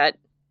jet,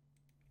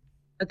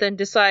 but then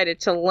decided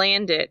to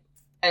land it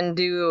and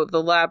do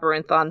the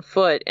labyrinth on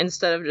foot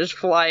instead of just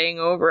flying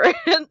over it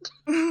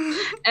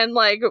and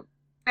like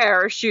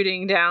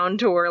parachuting down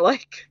to where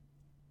like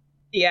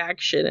the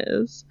action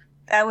is.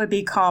 That would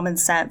be common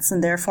sense,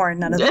 and therefore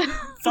none of them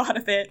thought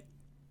of it.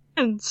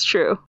 It's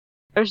true.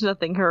 There's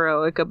nothing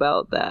heroic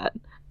about that.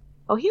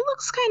 Oh, he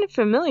looks kind of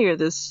familiar,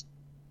 this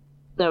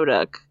Snow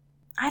Duck.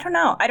 I don't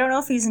know. I don't know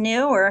if he's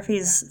new or if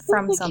he's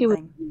from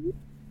something.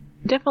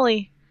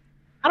 Definitely.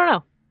 I don't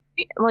know.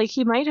 Like,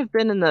 he might have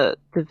been in the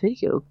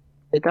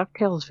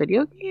DuckTales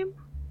video game?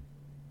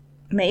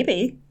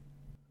 Maybe.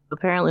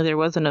 Apparently there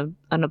wasn't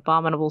an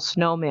abominable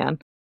snowman,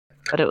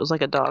 but it was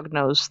like a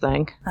dog-nose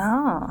thing.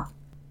 Oh.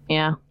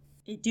 Yeah.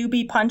 It do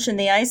be punching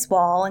the ice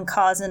wall and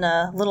causing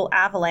a little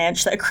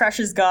avalanche that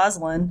crushes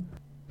Gosalyn.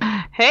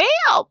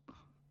 Help!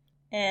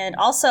 And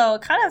also,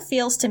 it kind of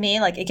feels to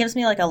me like, it gives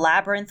me like a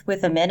labyrinth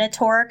with a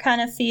minotaur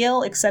kind of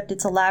feel, except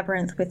it's a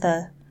labyrinth with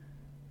a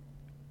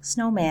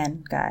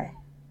snowman guy.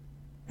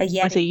 A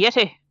yeti. With a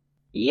yeti.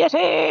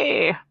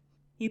 Yeti!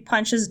 He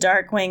punches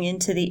Darkwing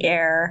into the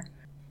air.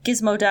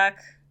 Gizmo Duck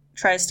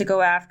tries to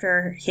go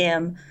after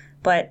him,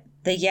 but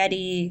the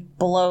Yeti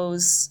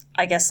blows,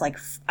 I guess, like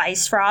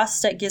ice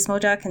frost at Gizmo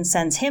Duck and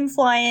sends him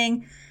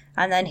flying.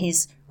 And then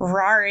he's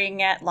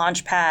roaring at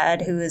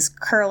Launchpad, who is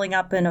curling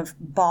up in a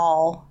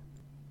ball.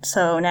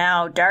 So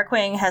now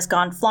Darkwing has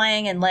gone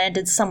flying and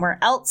landed somewhere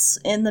else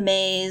in the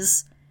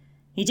maze.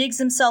 He digs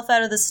himself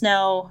out of the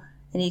snow,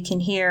 and you can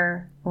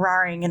hear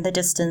roaring in the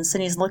distance,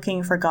 and he's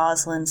looking for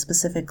Gosalyn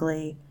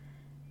specifically.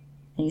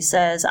 And he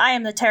says, "I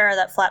am the terror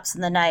that flaps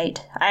in the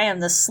night. I am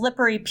the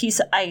slippery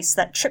piece of ice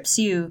that trips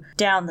you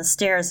down the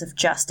stairs of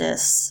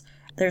justice."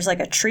 There's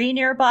like a tree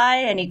nearby,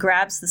 and he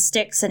grabs the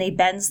sticks and he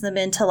bends them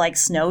into like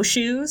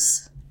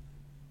snowshoes.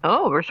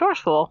 Oh,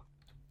 resourceful.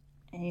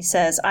 And he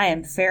says, "I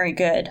am very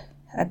good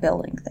at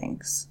building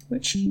things,"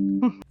 which,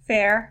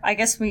 fair. I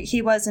guess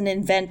he was an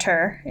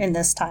inventor in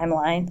this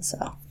timeline,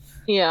 so.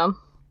 Yeah.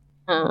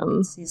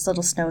 These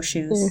little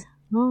snowshoes.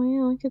 Oh,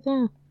 yeah, look at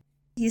that.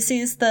 He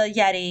sees the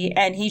Yeti,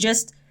 and he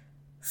just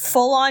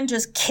full-on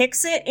just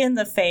kicks it in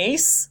the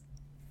face.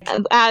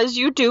 As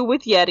you do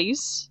with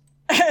Yetis.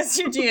 As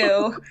you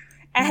do.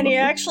 And he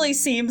actually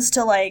seems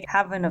to, like,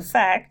 have an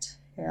effect.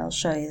 Here, I'll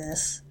show you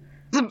this.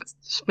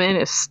 This man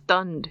is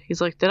stunned.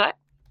 He's like, did I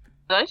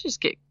just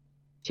get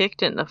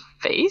kicked in the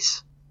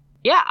face?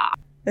 Yeah.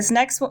 This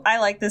next one, I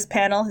like this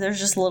panel. There's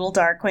just little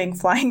Darkwing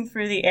flying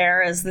through the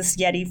air as this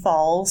Yeti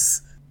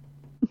falls.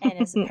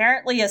 And is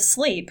apparently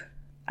asleep.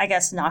 I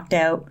guess knocked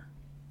out.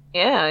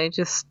 Yeah, he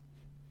just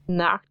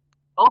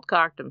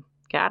cold-cocked him.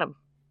 Got him.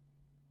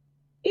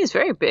 He's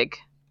very big.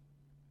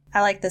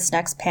 I like this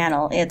next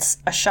panel. It's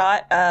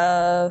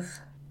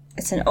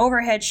an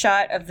overhead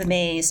shot of the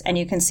maze, and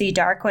you can see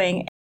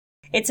Darkwing.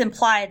 It's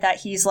implied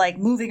that he's, like,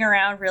 moving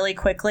around really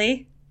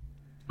quickly.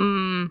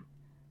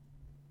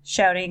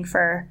 Shouting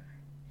for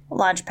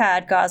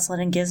Launchpad,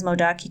 Gosalyn, and Gizmo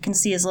Duck. You can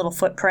see his little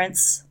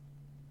footprints.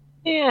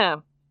 Yeah.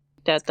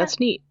 That's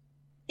neat.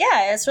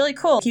 Yeah, it's really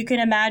cool. You can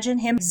imagine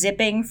him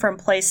zipping from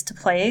place to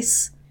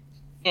place.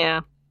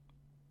 Yeah.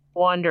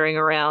 Wandering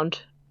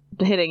around,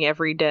 hitting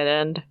every dead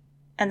end.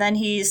 And then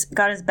he's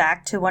got his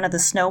back to one of the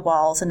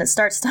snowballs, and it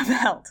starts to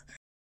melt.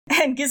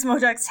 And Gizmo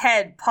Duck's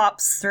head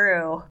pops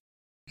through,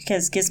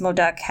 because Gizmo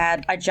Duck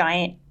had a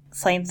giant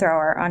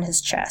flamethrower on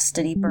his chest,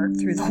 and he burnt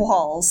through the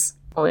walls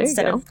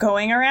instead of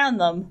going around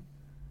them.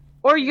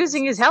 Or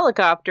using his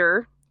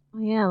helicopter.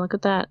 Oh yeah, look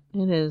at that.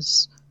 It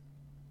is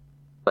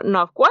putting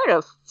off quite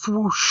a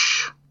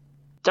whoosh.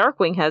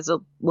 Darkwing has a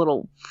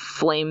little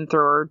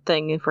flamethrower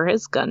thing for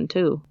his gun,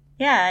 too.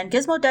 Yeah, and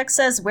Gizmo Duck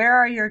says, "Where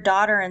are your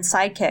daughter and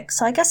sidekick?"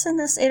 So I guess in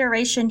this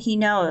iteration he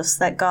knows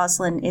that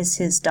Gosalyn is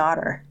his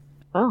daughter.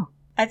 Oh.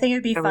 I think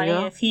it'd be There we funny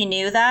go. if he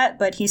knew that,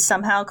 but he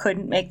somehow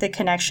couldn't make the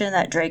connection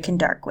that Drake and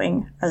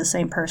Darkwing are the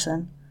same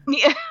person.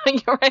 Yeah,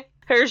 you're right.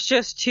 There's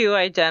just two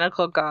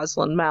identical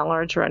Goslin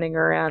mallards running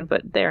around,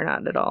 but they're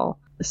not at all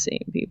the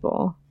same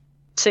people.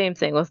 Same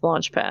thing with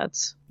launch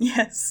pads.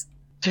 Yes.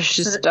 There's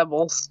just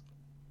doubles.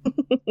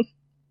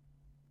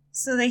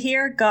 So they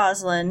hear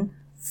Goslin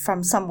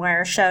from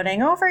somewhere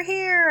shouting, "Over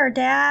here,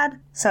 Dad!"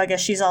 So I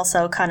guess she's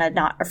also kind of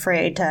not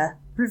afraid to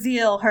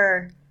reveal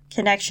her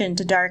connection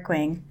to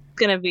Darkwing. It's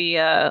gonna be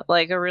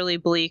like a really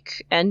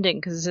bleak ending,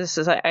 because this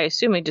is, I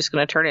assume, just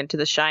gonna turn into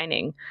The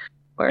Shining,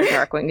 where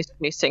Darkwing is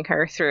chasing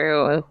her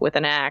through with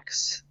an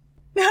axe.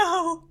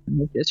 No! And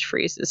he just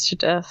freezes to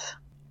death.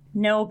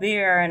 No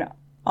beer and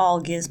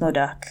all Gizmo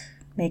Duck.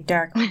 Make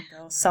Darkwing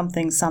go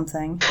something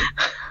something.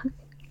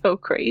 Go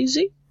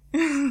crazy.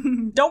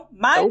 Don't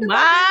mind if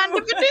I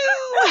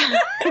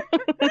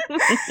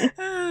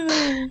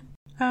do.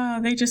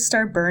 Oh, they just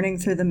start burning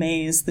through the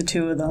maze, the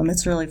two of them.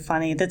 It's really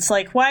funny. That's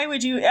like, why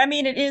would you... I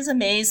mean, it is a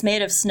maze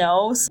made of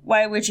snow. So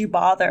why would you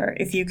bother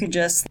if you could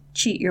just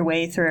cheat your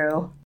way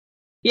through?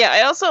 Yeah,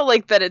 I also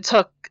like that it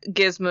took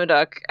Gizmo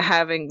Duck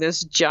having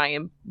this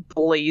giant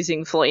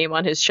blazing flame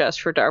on his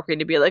chest for Darkwing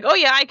to be like, oh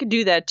yeah, I could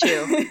do that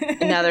too.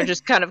 And now they're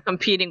just kind of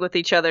competing with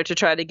each other to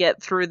try to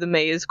get through the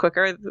maze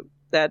quicker.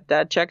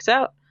 That checks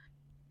out.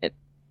 It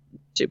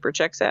super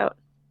checks out.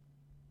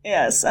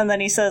 Yes, and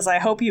then he says, I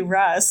hope you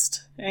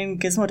rust.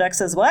 And Gizmo Duck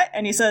says, what?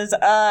 And he says,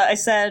 I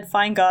said,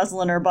 find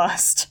Goslin or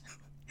bust.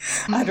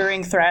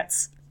 Uttering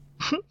threats.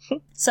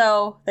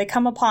 So they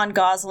come upon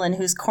Goslin,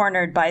 who's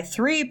cornered by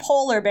 3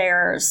 polar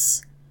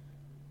bears.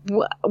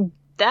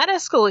 That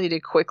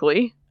escalated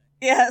quickly.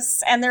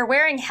 Yes, and they're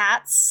wearing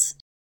hats.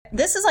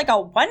 This is like a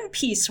One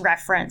Piece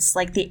reference,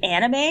 like the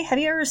anime. Have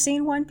you ever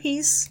seen One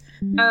Piece?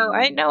 Oh,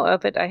 I know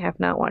of it. I have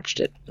not watched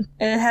it.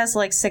 It has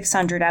like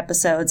 600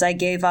 episodes. I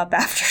gave up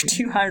after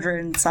 200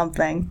 and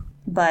something.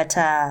 But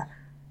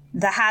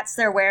the hats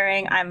they're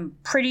wearing, I'm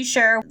pretty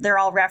sure they're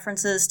all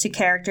references to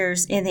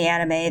characters in the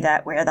anime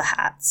that wear the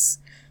hats.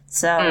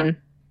 So,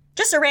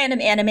 just a random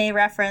anime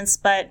reference,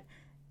 but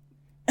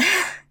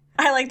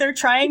I like they're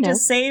trying to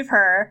save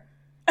her.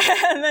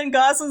 And then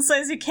Goslin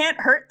says, you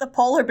can't hurt the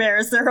polar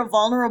bears. They're a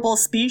vulnerable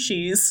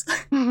species.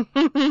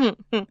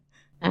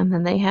 And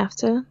then they have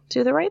to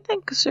do the right thing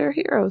because they're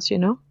heroes, you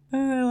know?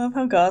 I love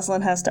how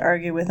Goslin has to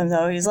argue with him,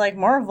 though. He's like,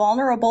 more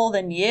vulnerable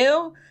than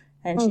you?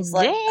 And she's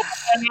like,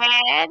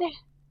 Dad.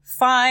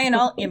 Fine,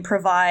 I'll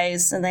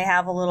improvise. And they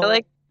have a little...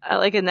 I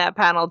like in that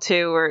panel,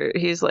 too, where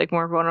he's, like,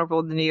 more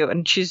vulnerable than you,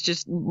 and she's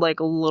just, like,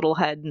 a little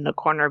head in a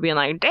corner being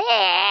like, Dad!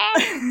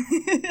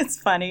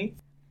 It's funny.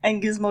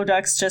 And Gizmo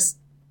Duck's just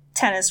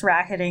tennis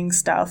racketing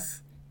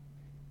stuff.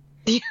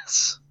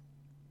 Yes.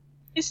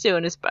 He's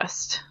doing his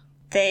best.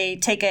 They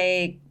take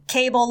a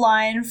cable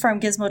line from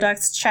Gizmo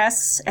Duck's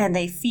chest, and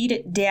they feed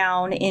it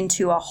down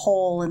into a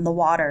hole in the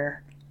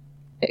water.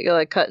 You're,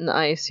 like, cutting the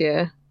ice,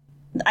 yeah.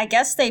 I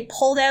guess they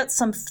pulled out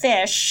some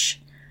fish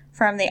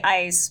from the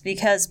ice,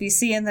 because we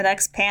see in the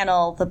next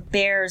panel the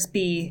bears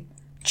be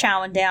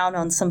chowing down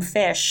on some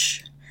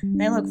fish.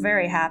 They look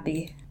very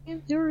happy.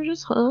 They were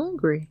just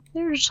hungry.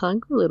 They were just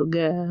hungry little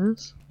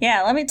guys.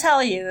 Yeah, let me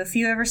tell you, if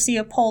you ever see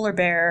a polar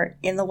bear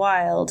in the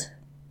wild,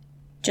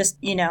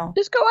 just,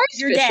 just go ice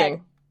you're fishing.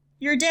 Dead.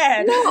 You're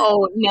dead.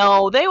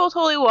 No, they will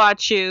totally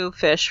watch you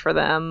fish for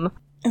them.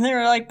 And they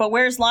were like, but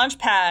where's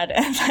Launchpad?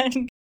 And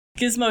then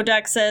Gizmo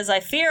Duck says, I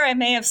fear I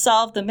may have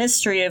solved the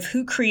mystery of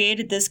who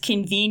created this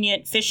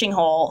convenient fishing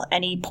hole.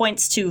 And he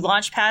points to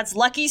Launchpad's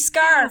lucky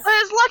scarf.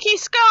 His lucky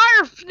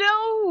scarf!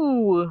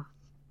 No!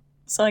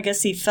 So I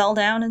guess he fell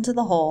down into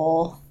the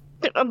hole.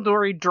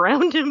 Or he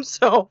drowned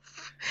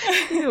himself.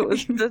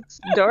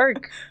 That's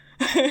dark.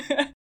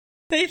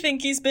 They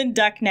think he's been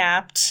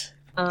duck-napped.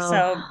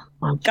 So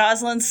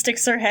Goslin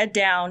sticks her head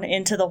down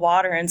into the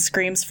water and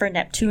screams for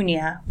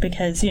Neptunia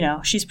because,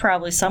 she's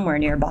probably somewhere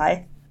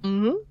nearby.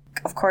 Mm-hmm.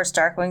 Of course,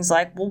 Darkwing's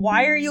like, well,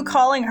 why are you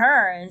calling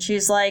her? And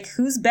she's like,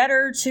 who's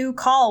better to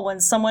call when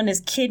someone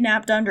is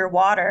kidnapped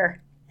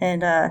underwater?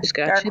 And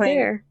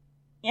Darkwing...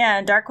 Yeah,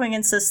 and Darkwing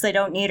insists they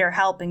don't need her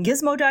help, and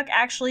Gizmo Duck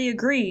actually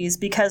agrees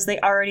because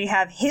they already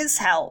have his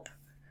help.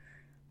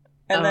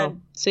 And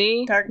then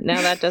see?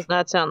 Now that does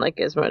not sound like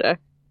Gizmo Duck.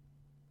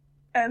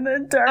 And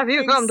then Darkwing have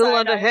you come to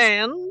lend a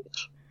hand?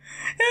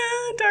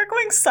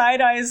 Darkwing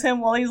side-eyes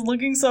him while he's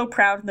looking so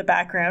proud in the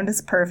background. It's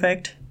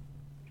perfect.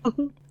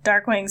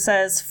 Darkwing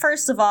says,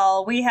 first of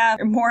all, we have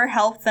more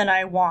help than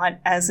I want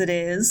as it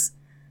is.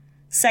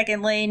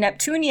 Secondly,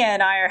 Neptunia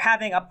and I are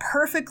having a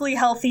perfectly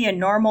healthy and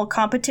normal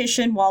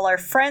competition while our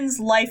friend's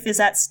life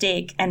is at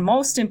stake. And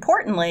most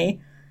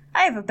importantly,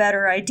 I have a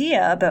better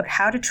idea about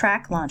how to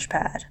track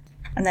Launchpad.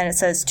 And then it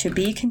says, to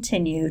be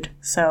continued.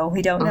 So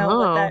we don't know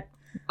what that...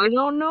 I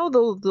don't know the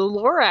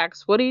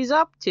Lorax, what he's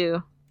up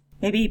to.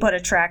 Maybe he put a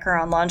tracker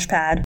on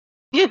Launchpad.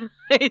 Yeah,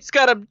 he's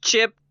got a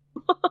chip.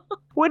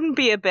 Wouldn't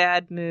be a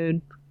bad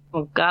mood.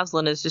 Well,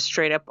 Goslin is just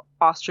straight up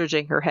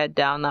ostriching her head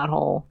down that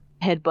hole.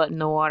 Headbutt in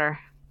the water.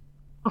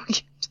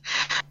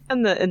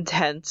 And the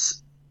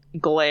intense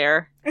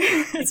glare.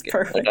 It's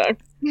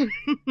perfect.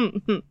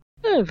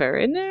 Oh,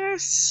 very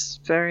nice.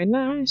 Very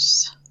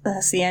nice.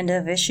 That's the end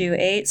of issue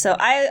 8. So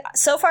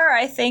far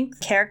I think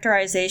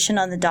characterization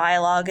on the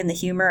dialogue and the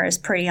humor is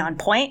pretty on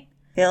point.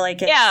 I feel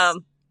like it's,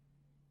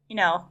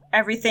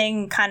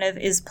 everything kind of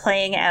is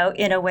playing out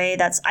in a way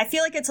I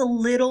feel like it's a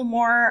little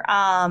more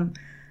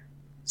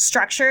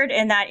structured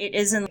in that it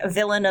isn't a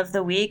villain of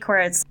the week where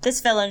it's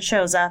this villain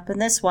shows up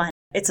and this one.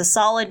 It's a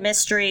solid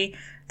mystery.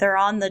 They're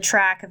on the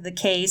track of the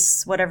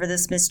case, whatever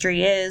this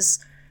mystery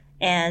is,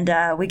 and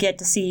we get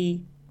to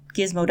see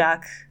Gizmo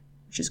Duck,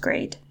 which is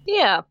great.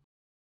 Yeah.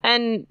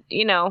 And,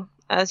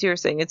 as you were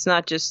saying, it's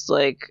not just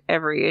like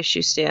every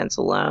issue stands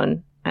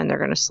alone and they're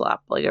going to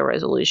slap like a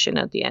resolution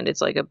at the end.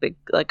 It's like a big,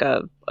 like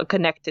a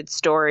connected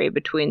story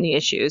between the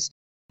issues.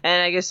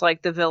 And I guess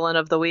like the villain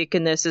of the week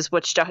in this is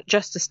which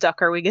Justice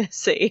Duck are we going to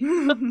see?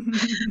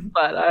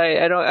 But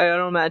I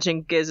don't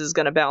imagine Giz is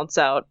going to bounce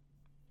out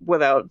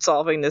without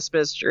solving this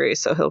mystery.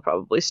 So he'll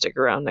probably stick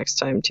around next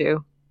time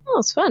too. Oh,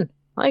 it's fun.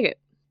 I like it.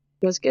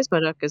 Because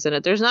Gizmo Duck is in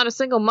it. There's not a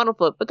single muddle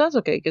flip, but that's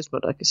okay. Gizmo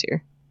Duck is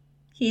here.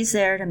 He's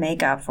there to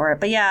make up for it.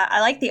 But yeah,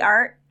 I like the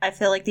art. I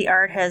feel like the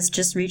art has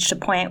just reached a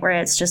point where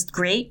it's just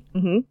great.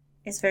 Mm-hmm.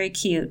 It's very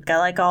cute. I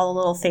like all the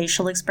little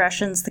facial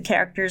expressions the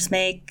characters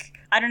make.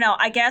 I don't know.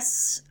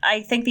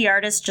 I think the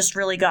artist just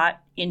really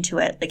got into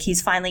it. Like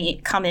he's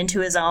finally come into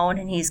his own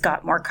and he's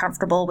got more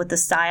comfortable with the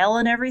style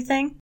and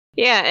everything.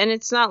 Yeah, and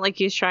it's not like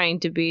he's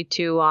trying to be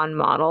too on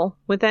model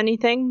with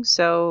anything.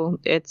 So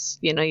it's,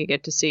 you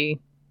get to see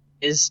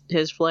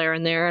his flair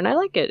in there, and I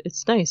like it.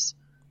 It's nice.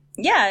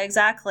 Yeah,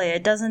 exactly.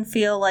 It doesn't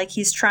feel like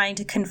he's trying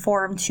to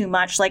conform too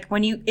much. Like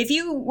if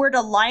you were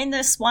to line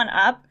this one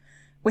up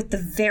with the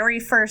very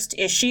first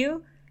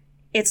issue,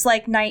 it's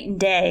like night and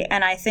day.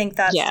 And I think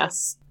that's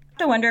just,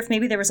 I wonder if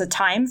maybe there was a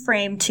time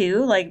frame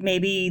too. Like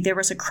maybe there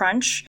was a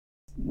crunch,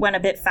 went a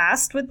bit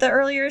fast with the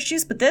earlier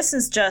issues, but this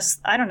is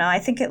just, I don't know. I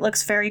think it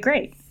looks very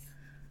great.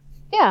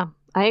 Yeah,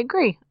 I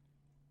agree.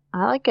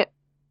 I like it.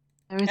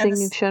 Everything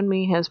you've shown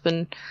me has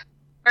been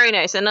very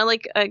nice, and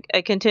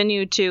I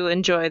continue to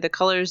enjoy the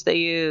colors they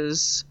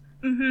use.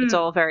 Mm-hmm. It's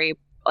all very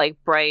like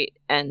bright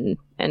and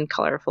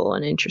colorful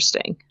and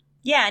interesting.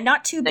 Yeah,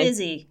 not too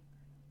busy,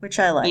 which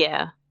I like.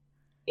 Yeah.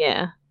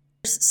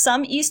 There's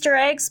some Easter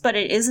eggs, but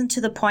it isn't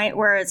to the point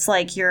where it's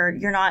like your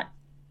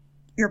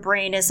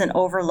brain isn't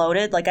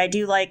overloaded. Like I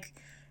do like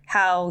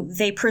how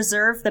they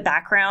preserve the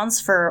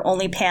backgrounds for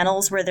only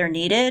panels where they're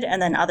needed,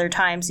 and then other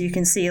times you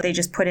can see they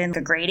just put in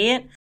a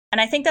gradient. And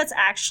I think that's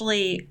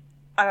actually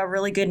a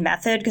really good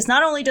method, because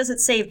not only does it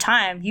save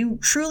time, you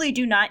truly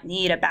do not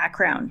need a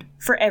background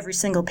for every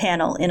single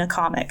panel in a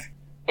comic.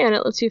 And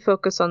it lets you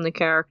focus on the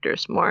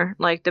characters more.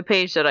 Like the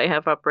page that I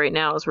have up right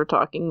now as we're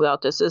talking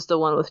about this is the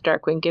one with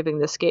Darkwing giving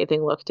the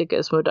scathing look to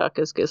Gizmo Duck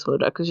as Gizmo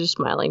Duck is just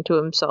smiling to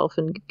himself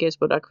in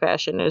Gizmo Duck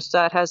fashion.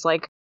 That has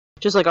like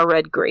just like a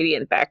red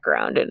gradient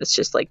background, and it's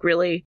just like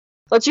really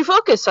lets you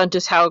focus on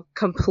just how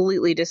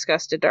completely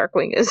disgusted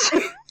Darkwing is.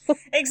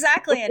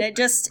 Exactly, and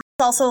it's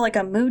also like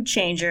a mood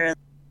changer.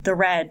 The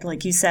red,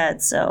 like you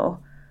said, so.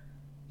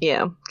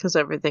 Yeah, because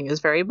everything is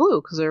very blue,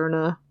 because they're in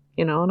a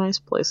nice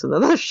place. And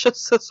then there's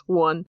just this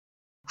one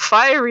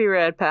fiery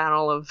red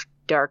panel of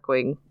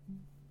Darkwing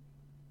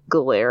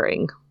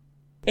glaring.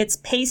 It's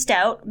paced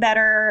out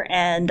better,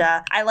 and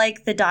I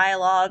like the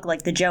dialogue,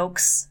 like the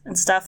jokes and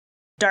stuff.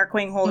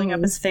 Darkwing holding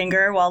up his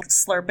finger while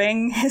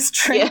slurping his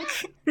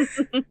drink. Yeah.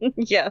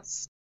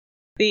 Yes.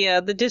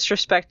 The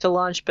disrespect to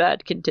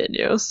Launchpad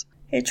continues.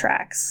 It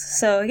tracks.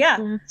 So,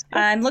 yeah,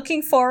 I'm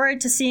looking forward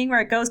to seeing where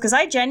it goes, because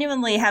I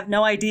genuinely have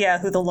no idea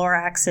who the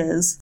Lorax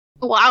is.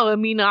 Wow, I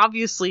mean,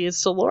 obviously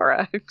it's the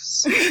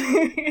Lorax.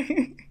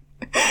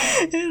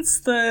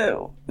 It's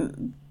the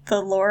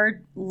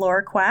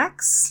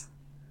Lorquax.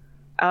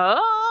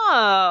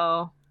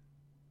 Oh.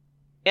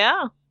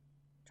 Yeah.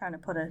 Trying to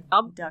put a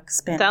duck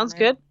spin Sounds on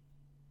good.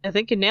 I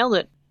think you nailed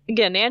it.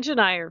 Again, Ange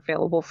and I are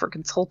available for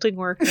consulting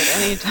work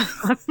at any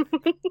time.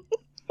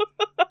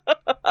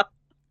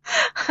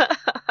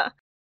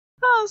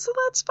 Oh, so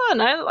that's fun.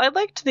 I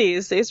liked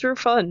these. These were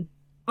fun.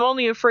 I'm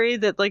only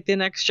afraid that like the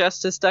next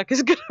Justice Duck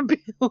is gonna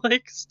be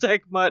like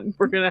Stegmutt, and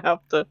we're gonna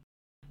have to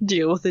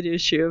deal with an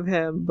issue of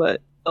him,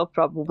 but they'll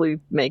probably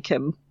make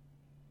him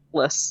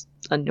less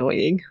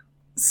annoying.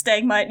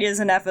 Stegmutt is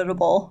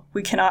inevitable.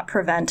 We cannot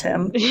prevent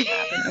him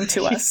happening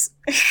to us.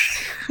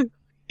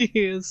 He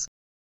is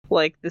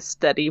like the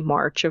steady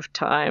march of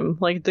time,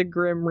 like the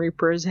Grim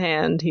Reaper's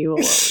hand. He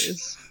will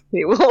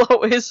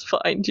always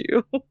find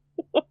you.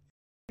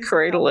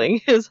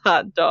 Cradling his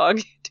hot dog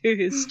to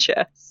his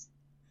chest.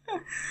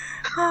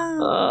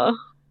 Yeah,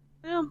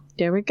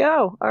 there we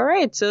go. All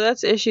right, so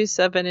that's issues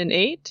 7 and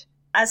 8.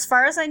 As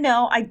far as I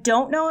know, I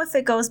don't know if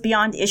it goes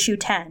beyond issue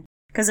 10.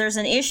 Because there's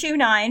an issue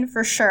 9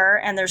 for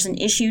sure, and there's an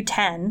issue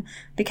 10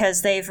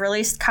 because they've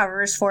released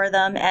covers for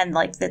them and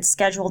like it's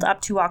scheduled up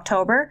to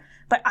October.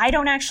 But I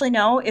don't actually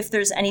know if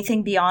there's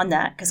anything beyond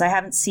that because I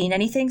haven't seen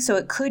anything, so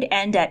it could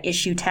end at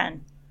issue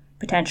 10,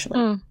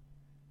 potentially.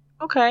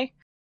 Okay.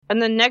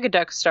 And then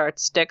Negaduck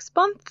starts next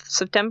month,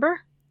 September?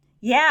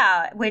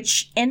 Yeah,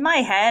 which in my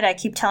head, I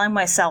keep telling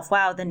myself,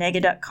 wow, the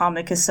Negaduck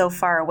comic is so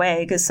far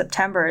away because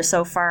September is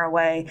so far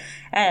away.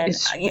 And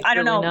It's I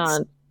don't really know.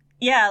 not.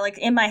 Yeah, like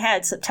in my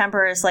head,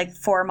 September is like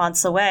 4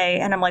 months away.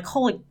 And I'm like,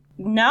 holy,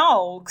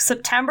 no,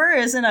 September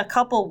is in a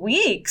couple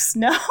weeks.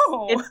 No.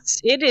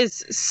 It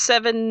is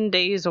 7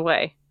 days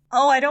away.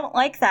 Oh, I don't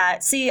like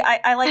that. See,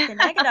 I like the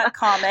Negaduck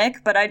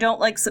comic, but I don't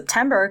like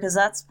September because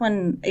that's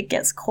when it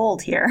gets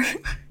cold here.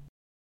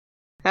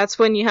 That's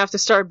when you have to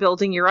start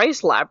building your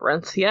ice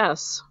labyrinth,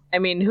 yes. I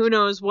mean, who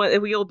knows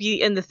what we'll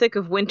be in the thick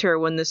of winter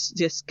when this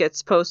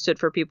gets posted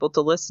for people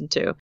to listen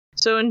to.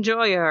 So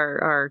enjoy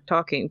our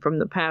talking from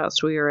the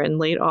past. We are in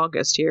late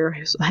August here,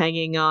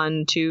 hanging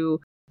on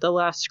to the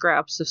last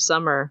scraps of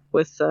summer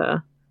with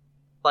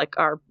like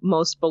our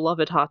most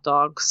beloved hot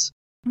dogs.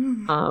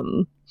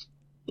 Do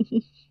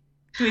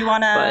we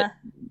want to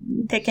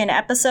pick an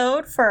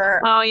episode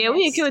for? Oh yeah,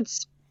 we could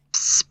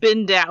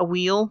spin that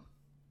wheel.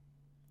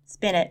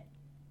 Spin it.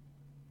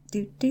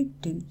 Let's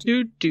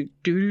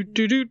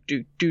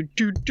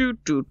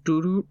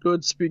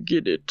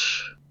begin it.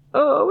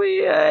 Oh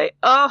yay!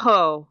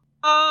 Oh,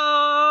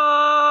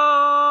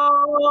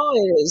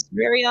 it is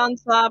very on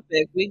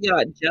topic. We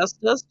got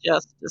Justice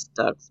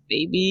Ducks,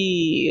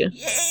 baby.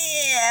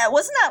 Yeah,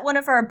 wasn't that one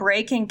of our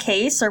breaking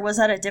case, or was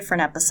that a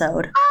different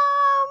episode?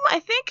 I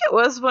think it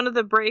was one of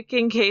the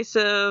breaking case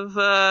of.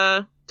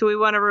 Do we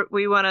want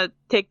to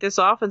take this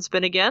off and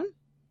spin again?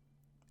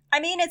 I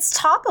mean, it's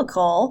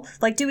topical.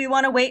 Like, do we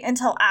want to wait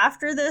until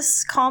after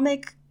this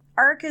comic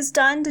arc is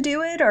done to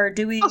do it, or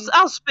do we?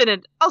 I'll spin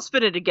it. I'll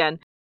spin it again.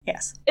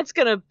 Yes. It's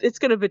gonna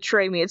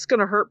betray me. It's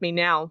gonna hurt me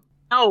now.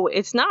 No,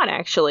 it's not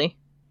actually.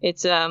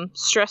 It's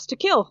Stress to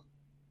Kill.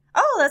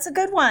 Oh, that's a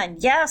good one.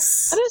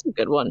 Yes. That is a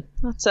good one.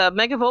 That's a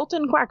Megavolt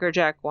and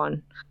Quackerjack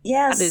one.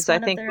 Yes. That is, I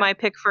think, my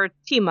pick for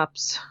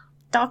team-ups.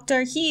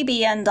 Dr.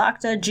 Hebe and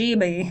Dr.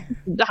 GB.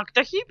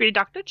 Dr. Hebe,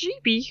 Dr.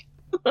 GB.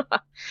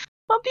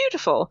 Well,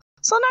 beautiful.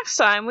 So next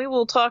time we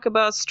will talk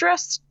about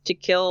Stress to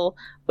Kill,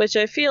 which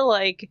I feel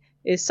like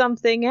is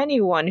something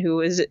anyone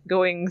who is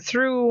going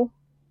through,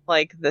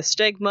 like, the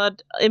stigma,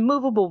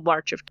 immovable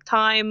march of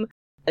time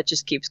that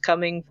just keeps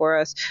coming for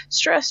us.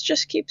 Stress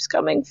just keeps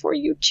coming for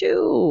you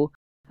too.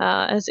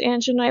 As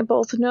Ange and I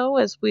both know,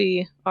 as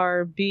we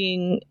are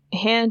being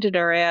handed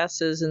our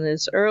asses in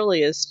this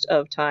earliest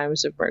of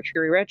times of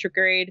Mercury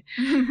retrograde,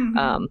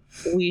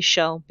 we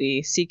shall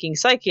be seeking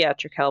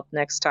psychiatric help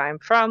next time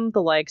from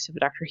the likes of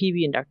Dr.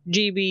 Hebe and Dr.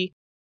 GB,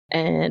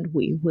 and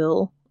we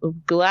will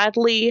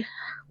gladly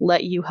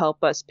let you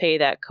help us pay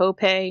that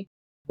copay,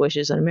 which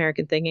is an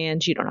American thing,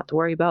 Ange. You don't have to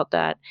worry about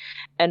that.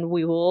 And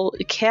we will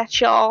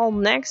catch y'all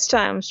next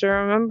time. So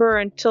remember,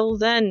 until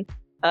then,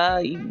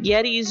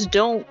 Yetis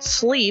don't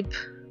sleep,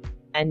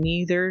 and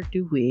neither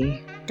do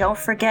we. Don't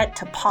forget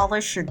to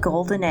polish your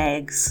golden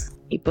eggs.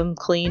 Keep them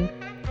clean,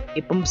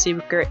 keep them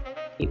secret,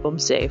 keep them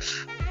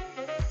safe.